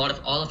all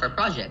of our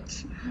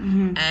projects.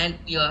 And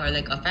we are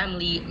like a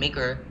family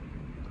maker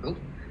group.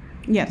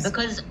 Yes.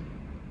 Because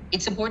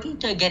it's important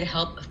to get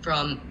help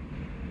from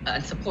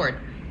and support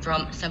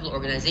from several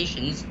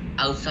organizations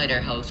outside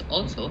our house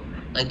also,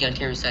 like the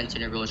Ontario Science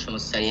and Evolution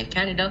Society of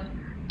Canada,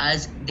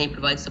 as they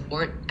provide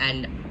support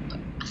and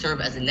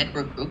serve as a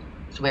network group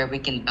where we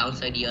can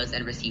bounce ideas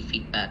and receive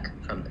feedback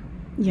from them.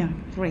 Yeah,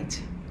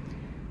 great.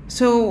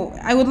 So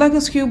I would like to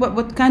ask you,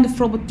 what kind of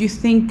robot do you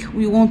think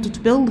we wanted to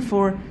build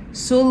for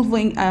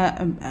solving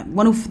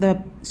one of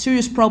the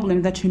serious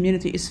problems that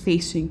humanity is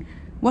facing?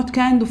 What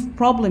kind of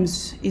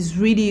problems is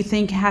really you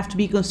think have to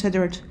be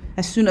considered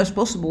as soon as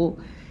possible,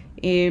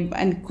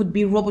 and could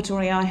be robot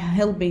or AI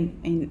helping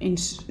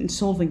in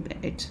solving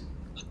it?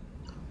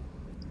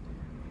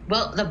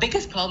 Well, the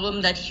biggest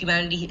problem that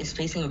humanity is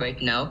facing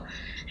right now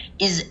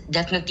is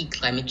definitely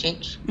climate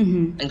change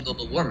and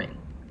global warming.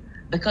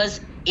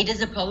 Because it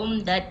is a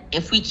problem that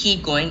if we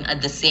keep going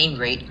at the same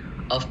rate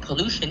of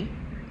pollution,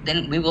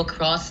 then we will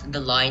cross the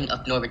line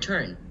of no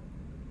return.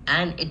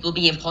 And it will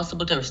be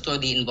impossible to restore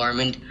the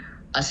environment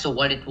as to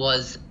what it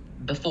was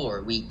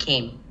before we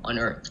came on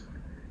Earth.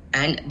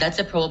 And that's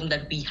a problem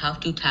that we have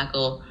to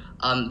tackle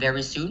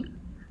very soon.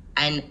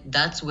 And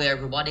that's where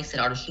robotics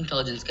and artificial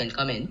intelligence can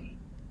come in.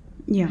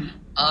 Yeah.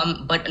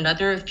 But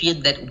another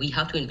field that we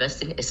have to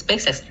invest in is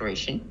space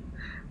exploration,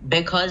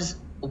 because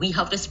we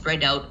have to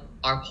spread out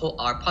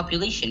our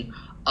population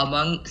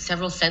among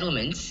several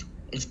settlements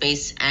in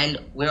space, and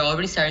we're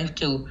already starting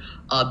to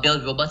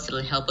build robots that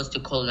will help us to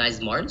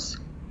colonize Mars.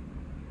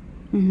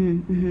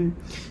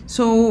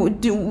 So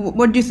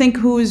what do you think,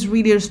 who is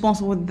really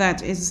responsible with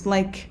that? Is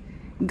like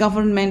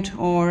government,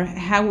 or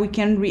how we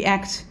can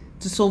react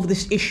to solve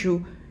this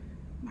issue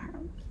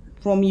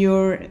from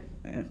your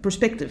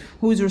perspective?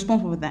 Who is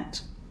responsible for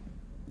that?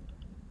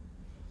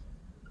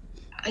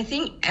 I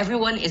think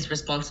everyone is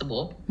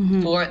responsible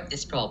for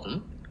this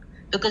problem,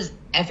 because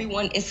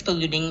everyone is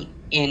polluting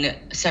in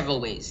several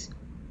ways.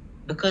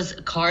 Because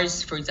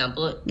cars, for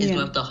example, is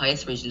one of the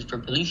highest regions for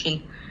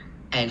pollution,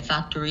 and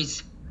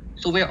factories.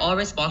 So we're all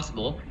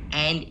responsible.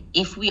 And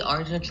if we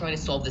are to try to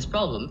solve this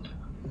problem,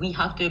 we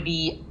have to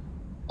be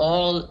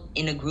all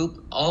in a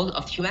group. All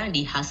of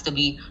humanity has to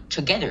be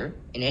together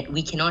in it.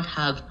 We cannot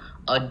have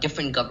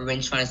different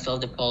governments trying to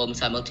solve the problem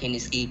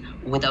simultaneously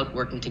without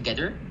working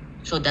together.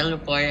 So that'll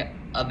require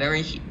a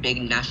very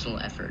big national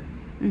effort.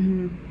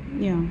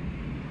 Yeah.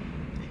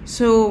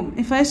 So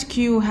if I ask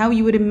you how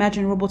you would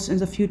imagine robots in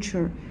the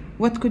future,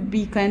 what could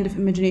be kind of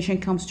imagination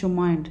comes to your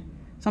mind?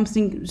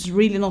 Something that's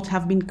really not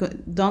have been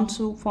done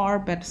so far,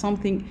 but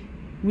something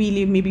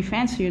really maybe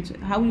fancier.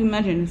 How do you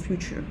imagine the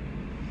future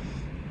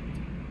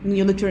in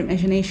your literal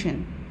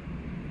imagination?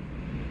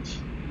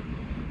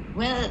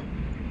 Well,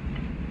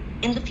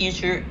 in the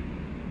future,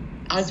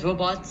 as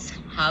robots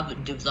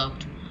have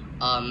developed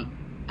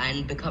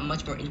and become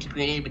much more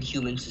integrated with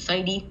human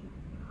society,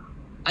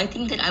 I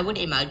think that I would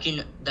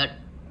imagine that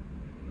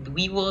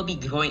we will be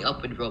growing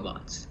up with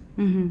robots.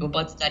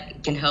 Robots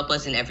that can help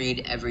us in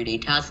everyday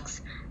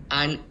tasks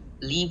and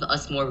leave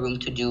us more room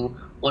to do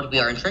what we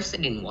are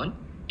interested in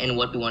and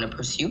what we want to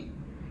pursue.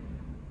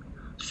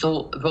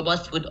 So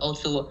robots would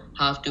also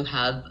have to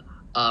have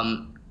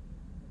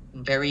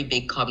very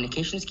big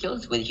communication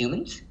skills with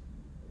humans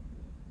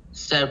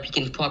so that we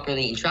can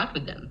properly interact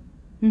with them.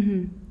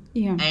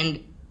 Yeah.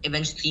 And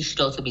eventually should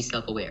also be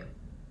self-aware.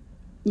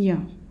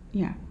 Yeah.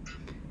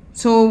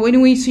 So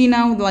when we see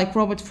now like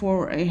robots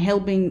for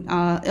helping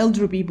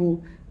elderly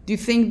people, do you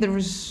think there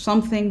is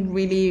something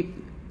really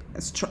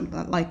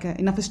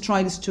enough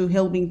strides to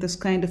helping this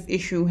kind of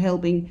issue,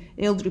 helping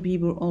elderly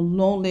people or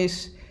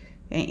loneliness?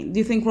 Do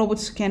you think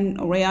robots can,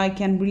 or AI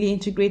can really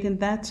integrate in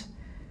that?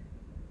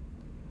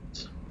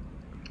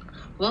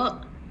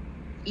 Well,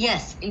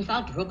 yes. In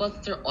fact,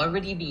 robots are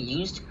already being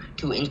used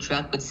to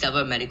interact with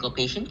several medical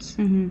patients.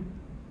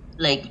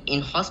 Like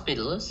in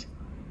hospitals,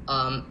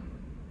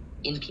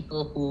 in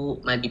people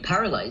who might be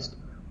paralyzed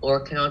or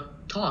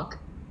cannot talk,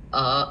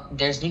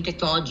 there's new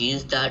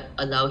technologies that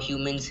allow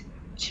humans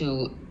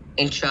to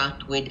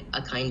interact with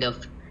a kind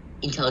of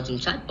intelligent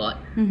chatbot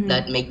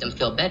that make them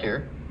feel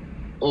better,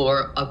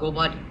 or a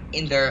robot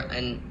in their,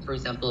 and for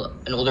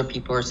example, an older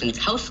person's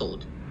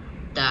household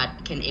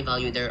that can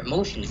evaluate their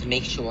emotions,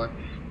 make sure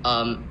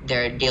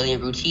their daily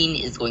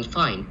routine is going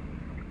fine,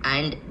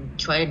 and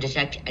try to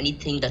detect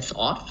anything that's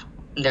off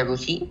in their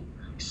routine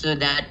so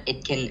that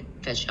it can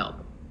fetch help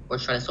or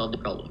try to solve the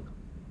problem.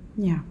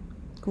 Yeah,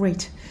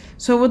 great.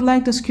 So I would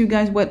like to ask you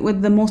guys, what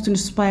the most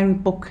inspiring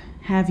book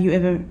have you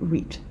ever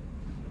read?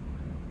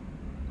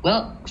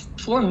 Well,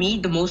 for me,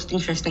 the most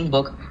interesting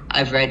book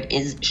I've read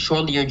is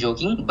Surely You're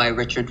Joking by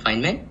Richard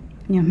Feynman.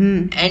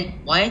 And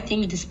why I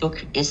think this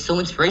book is so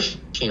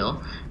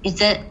inspirational is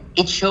that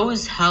it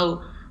shows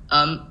how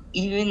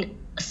even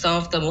some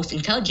of the most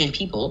intelligent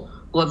people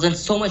who have done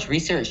so much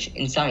research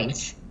in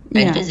science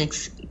and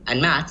physics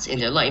and maths in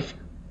their life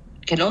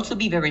can also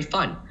be very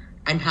fun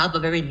and have a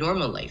very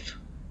normal life.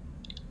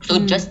 So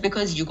just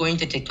because you go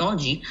into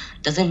technology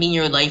doesn't mean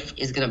your life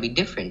is going to be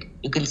different.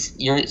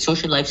 Your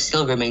social life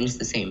still remains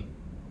the same.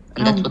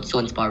 And that's what's so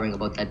inspiring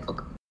about that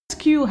book.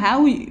 Ask you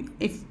how you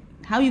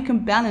can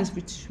balance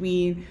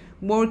between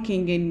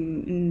working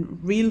in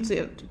real,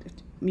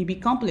 maybe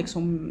complex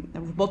or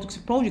robotics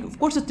project. Of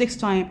course, it takes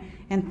time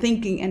and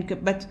thinking,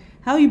 but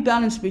how you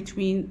balance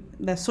between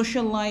the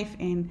social life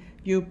and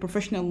your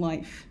professional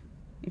life?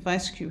 If I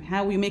ask you,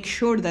 how you make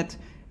sure that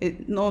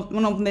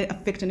none of them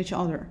affect each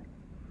other?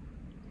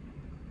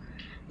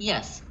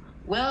 Yes.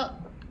 Well,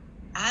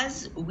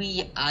 as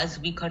we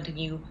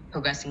continue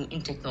progressing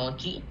in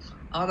technology,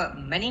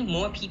 many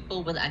more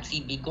people will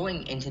actually be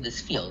going into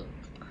this field.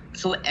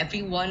 So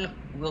everyone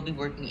will be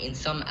working in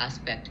some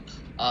aspect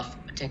of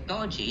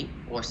technology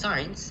or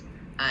science,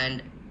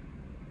 and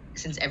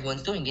since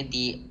everyone's doing it,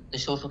 the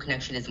social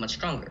connection is much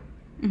stronger.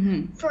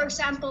 Mm-hmm. For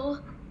example,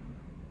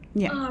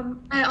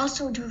 I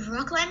also do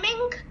rock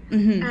climbing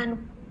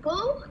and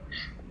bow,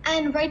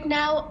 and right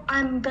now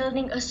I'm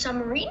building a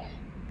submarine.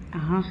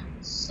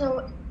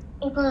 So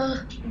it will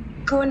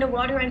go in the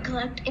water and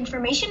collect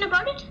information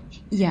about it.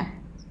 Yeah.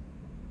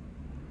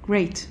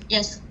 Great.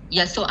 Yes.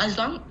 So as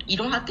long you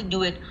don't have to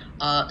do it,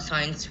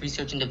 science,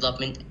 research, and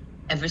development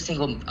every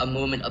single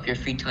moment of your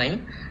free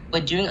time,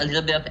 but doing a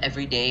little bit of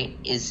every day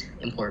is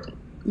important.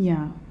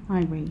 Yeah, I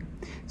agree.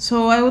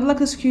 So I would like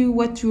to ask you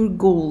what your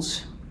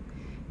goals.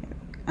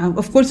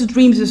 Of course, the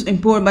dreams is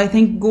important, but I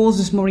think goals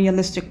is more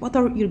realistic. What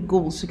are your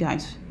goals,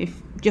 guys?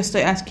 If just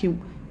I ask you,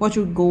 what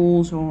your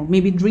goals or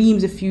maybe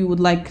dreams, if you would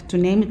like to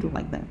name it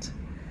like that.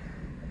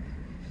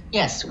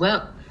 Yes.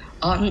 Well,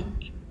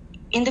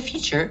 in the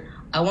future,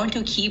 I want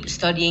to keep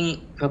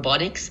studying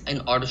robotics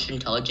and artificial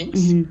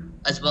intelligence,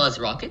 as well as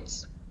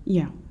rockets.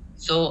 Yeah.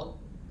 So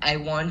I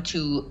want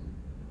to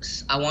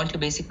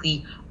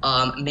basically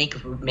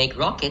make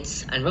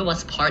rockets and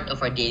robots part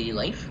of our daily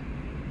life.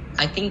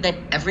 I think that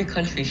every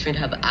country should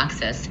have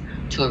access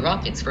to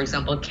rockets. For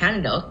example,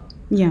 Canada.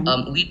 Yeah.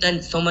 We've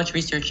done so much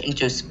research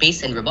into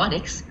space and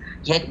robotics,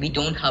 yet we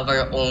don't have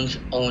our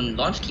own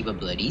launch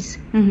capabilities.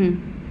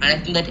 And I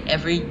think that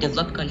every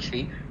developed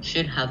country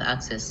should have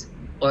access,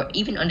 or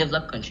even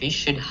undeveloped countries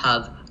should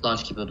have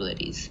launch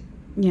capabilities.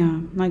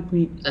 Yeah, I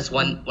agree. That's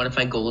one of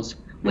my goals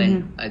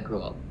when I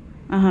grow up.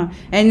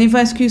 And if I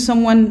ask you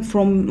someone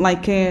from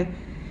like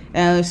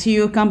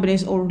CEO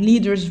companies or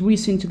leaders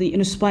recently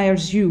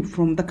inspires you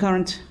from the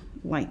current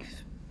like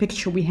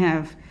picture we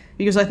have,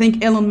 because I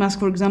think Elon Musk,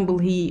 for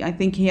example, I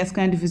think he has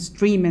kind of his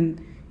dream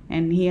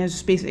and he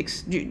has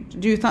SpaceX.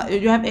 Do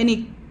you have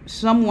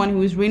someone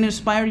who is really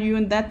inspired you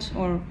in that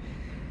or?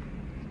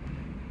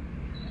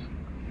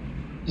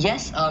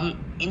 Yes,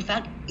 in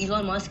fact,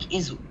 Elon Musk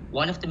is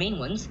one of the main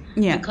ones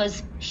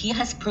because he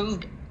has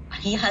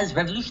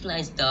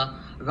revolutionized the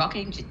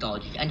rocketing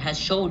technology and has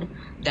showed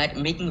that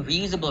making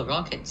reusable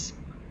rockets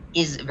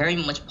is very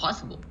much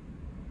possible,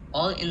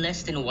 all in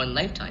less than one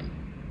lifetime.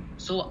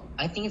 So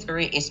I think it's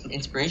very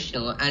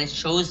inspirational, and it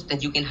shows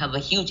that you can have a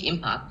huge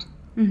impact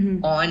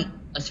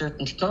on a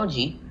certain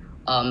technology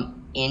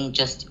in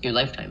just your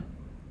lifetime.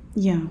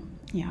 Yeah.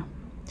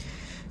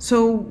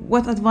 So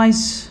what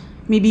advice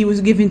maybe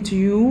was given to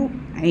you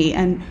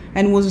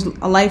and was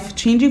a life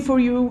changing for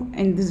you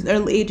in these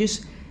early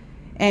ages,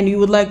 and you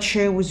would like to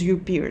share with your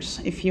peers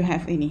if you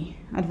have any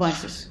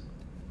advices?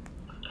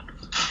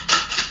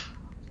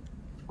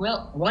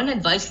 Well, one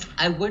advice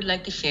I would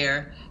like to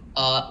share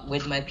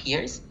with my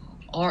peers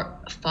are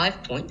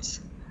 5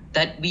 points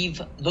that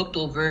we've looked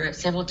over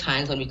several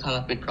times when we come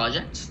up with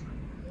projects.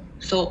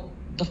 So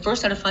the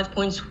first out of 5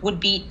 points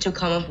would be to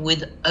come up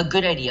with a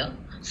good idea.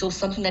 So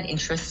something that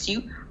interests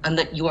you and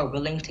that you are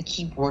willing to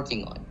keep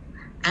working on,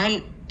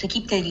 and to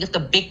keep thinking of the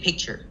big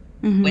picture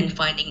when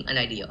finding an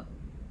idea.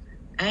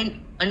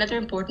 And another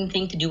important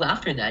thing to do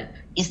after that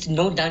is to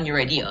note down your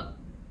idea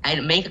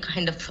and make a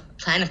kind of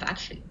plan of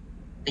action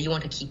that you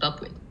want to keep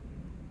up with.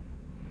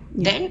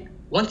 Then,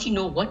 once you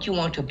know what you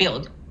want to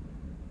build,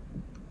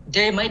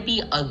 there might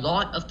be a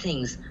lot of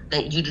things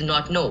that you do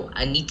not know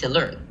and need to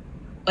learn.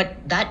 But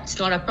that's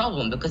not a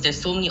problem because there's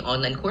so many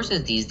online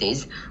courses these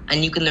days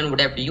and you can learn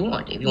whatever you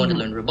want. If you want to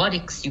learn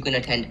robotics, you can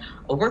attend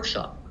a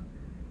workshop.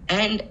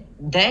 And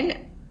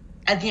then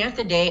at the end of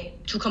the day,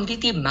 to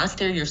completely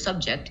master your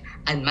subject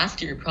and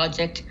master your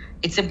project,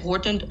 it's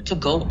important to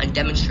go and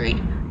demonstrate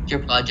your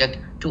project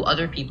to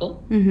other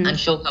people and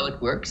show how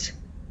it works.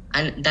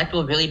 And that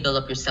will really build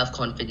up your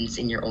self-confidence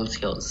in your own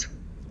skills.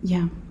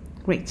 Yeah,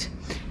 great.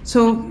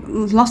 So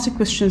last 2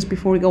 questions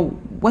before we go.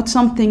 What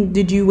something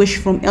did you wish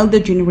from elder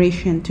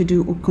generation to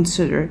do or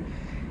consider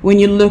when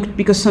you looked,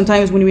 because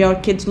sometimes when we are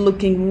kids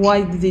looking,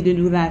 why did they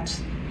do that?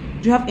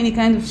 Do you have any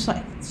kind of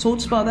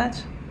thoughts about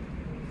that?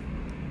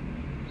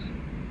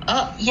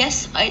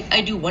 Yes,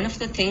 I do. One of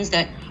the things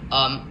that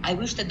I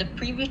wish that the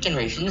previous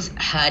generations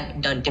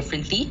had done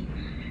differently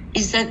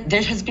is that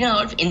there has been a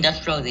lot of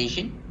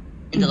industrialization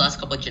in the last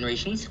couple of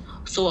generations.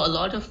 So a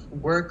lot of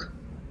work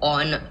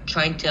on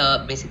trying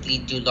to basically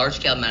do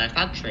large-scale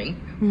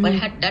manufacturing, but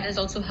that has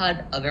also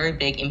had a very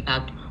big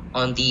impact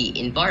on the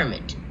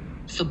environment.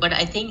 But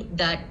I think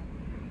that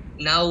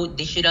now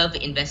they should have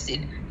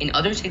invested in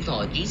other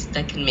technologies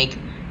that can make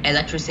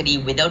electricity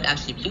without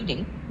actually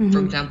polluting. For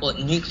example,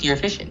 nuclear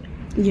fission.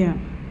 Yeah.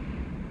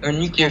 Or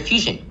nuclear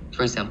fusion,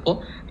 for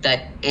example,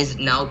 that is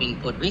now being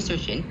put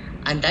research in,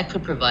 and that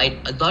could provide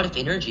a lot of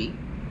energy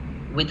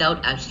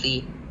without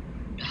actually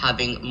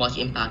having much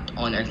impact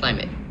on our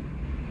climate.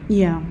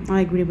 Yeah,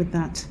 I agree with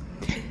that.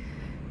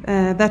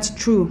 That's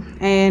true.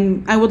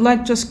 And I would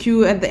like to ask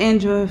you at the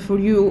end for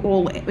you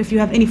all, if you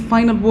have any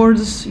final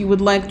words you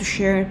would like to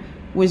share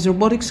with the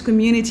robotics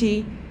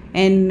community,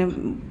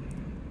 and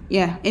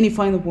any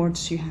final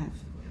words you have.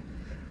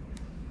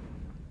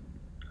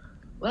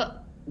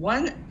 Well,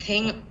 one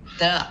thing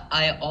that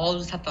I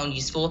always have found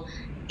useful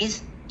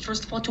is,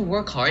 first of all, to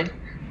work hard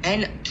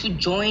and to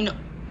join a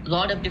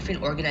lot of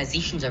different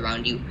organizations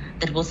around you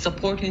that will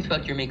support you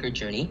throughout your maker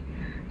journey.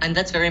 And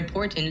that's very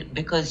important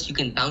because you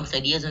can bounce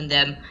ideas on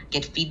them,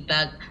 get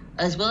feedback,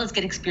 as well as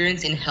get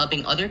experience in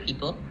helping other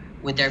people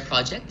with their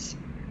projects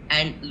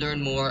and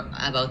learn more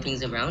about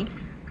things around.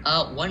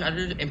 One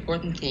other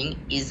important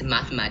thing is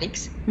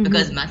mathematics,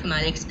 because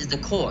mathematics is the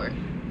core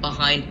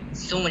behind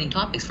so many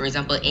topics. For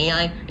example,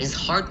 AI is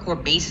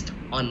hardcore based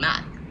on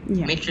math.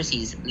 Yeah.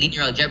 Matrices,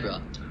 linear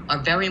algebra are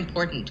very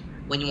important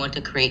when you want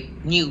to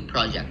create new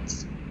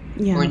projects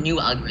or new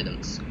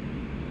algorithms.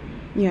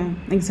 Yeah,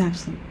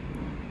 exactly.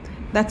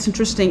 That's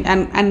interesting.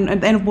 And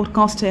at the end of the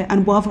podcast,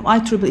 on behalf of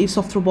IEEE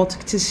Soft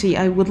Robotics TC,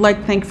 I would like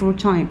to thank you for your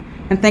time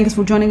and thank you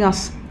for joining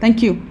us.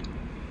 Thank you.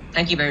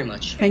 Thank you very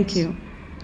much. Thank you.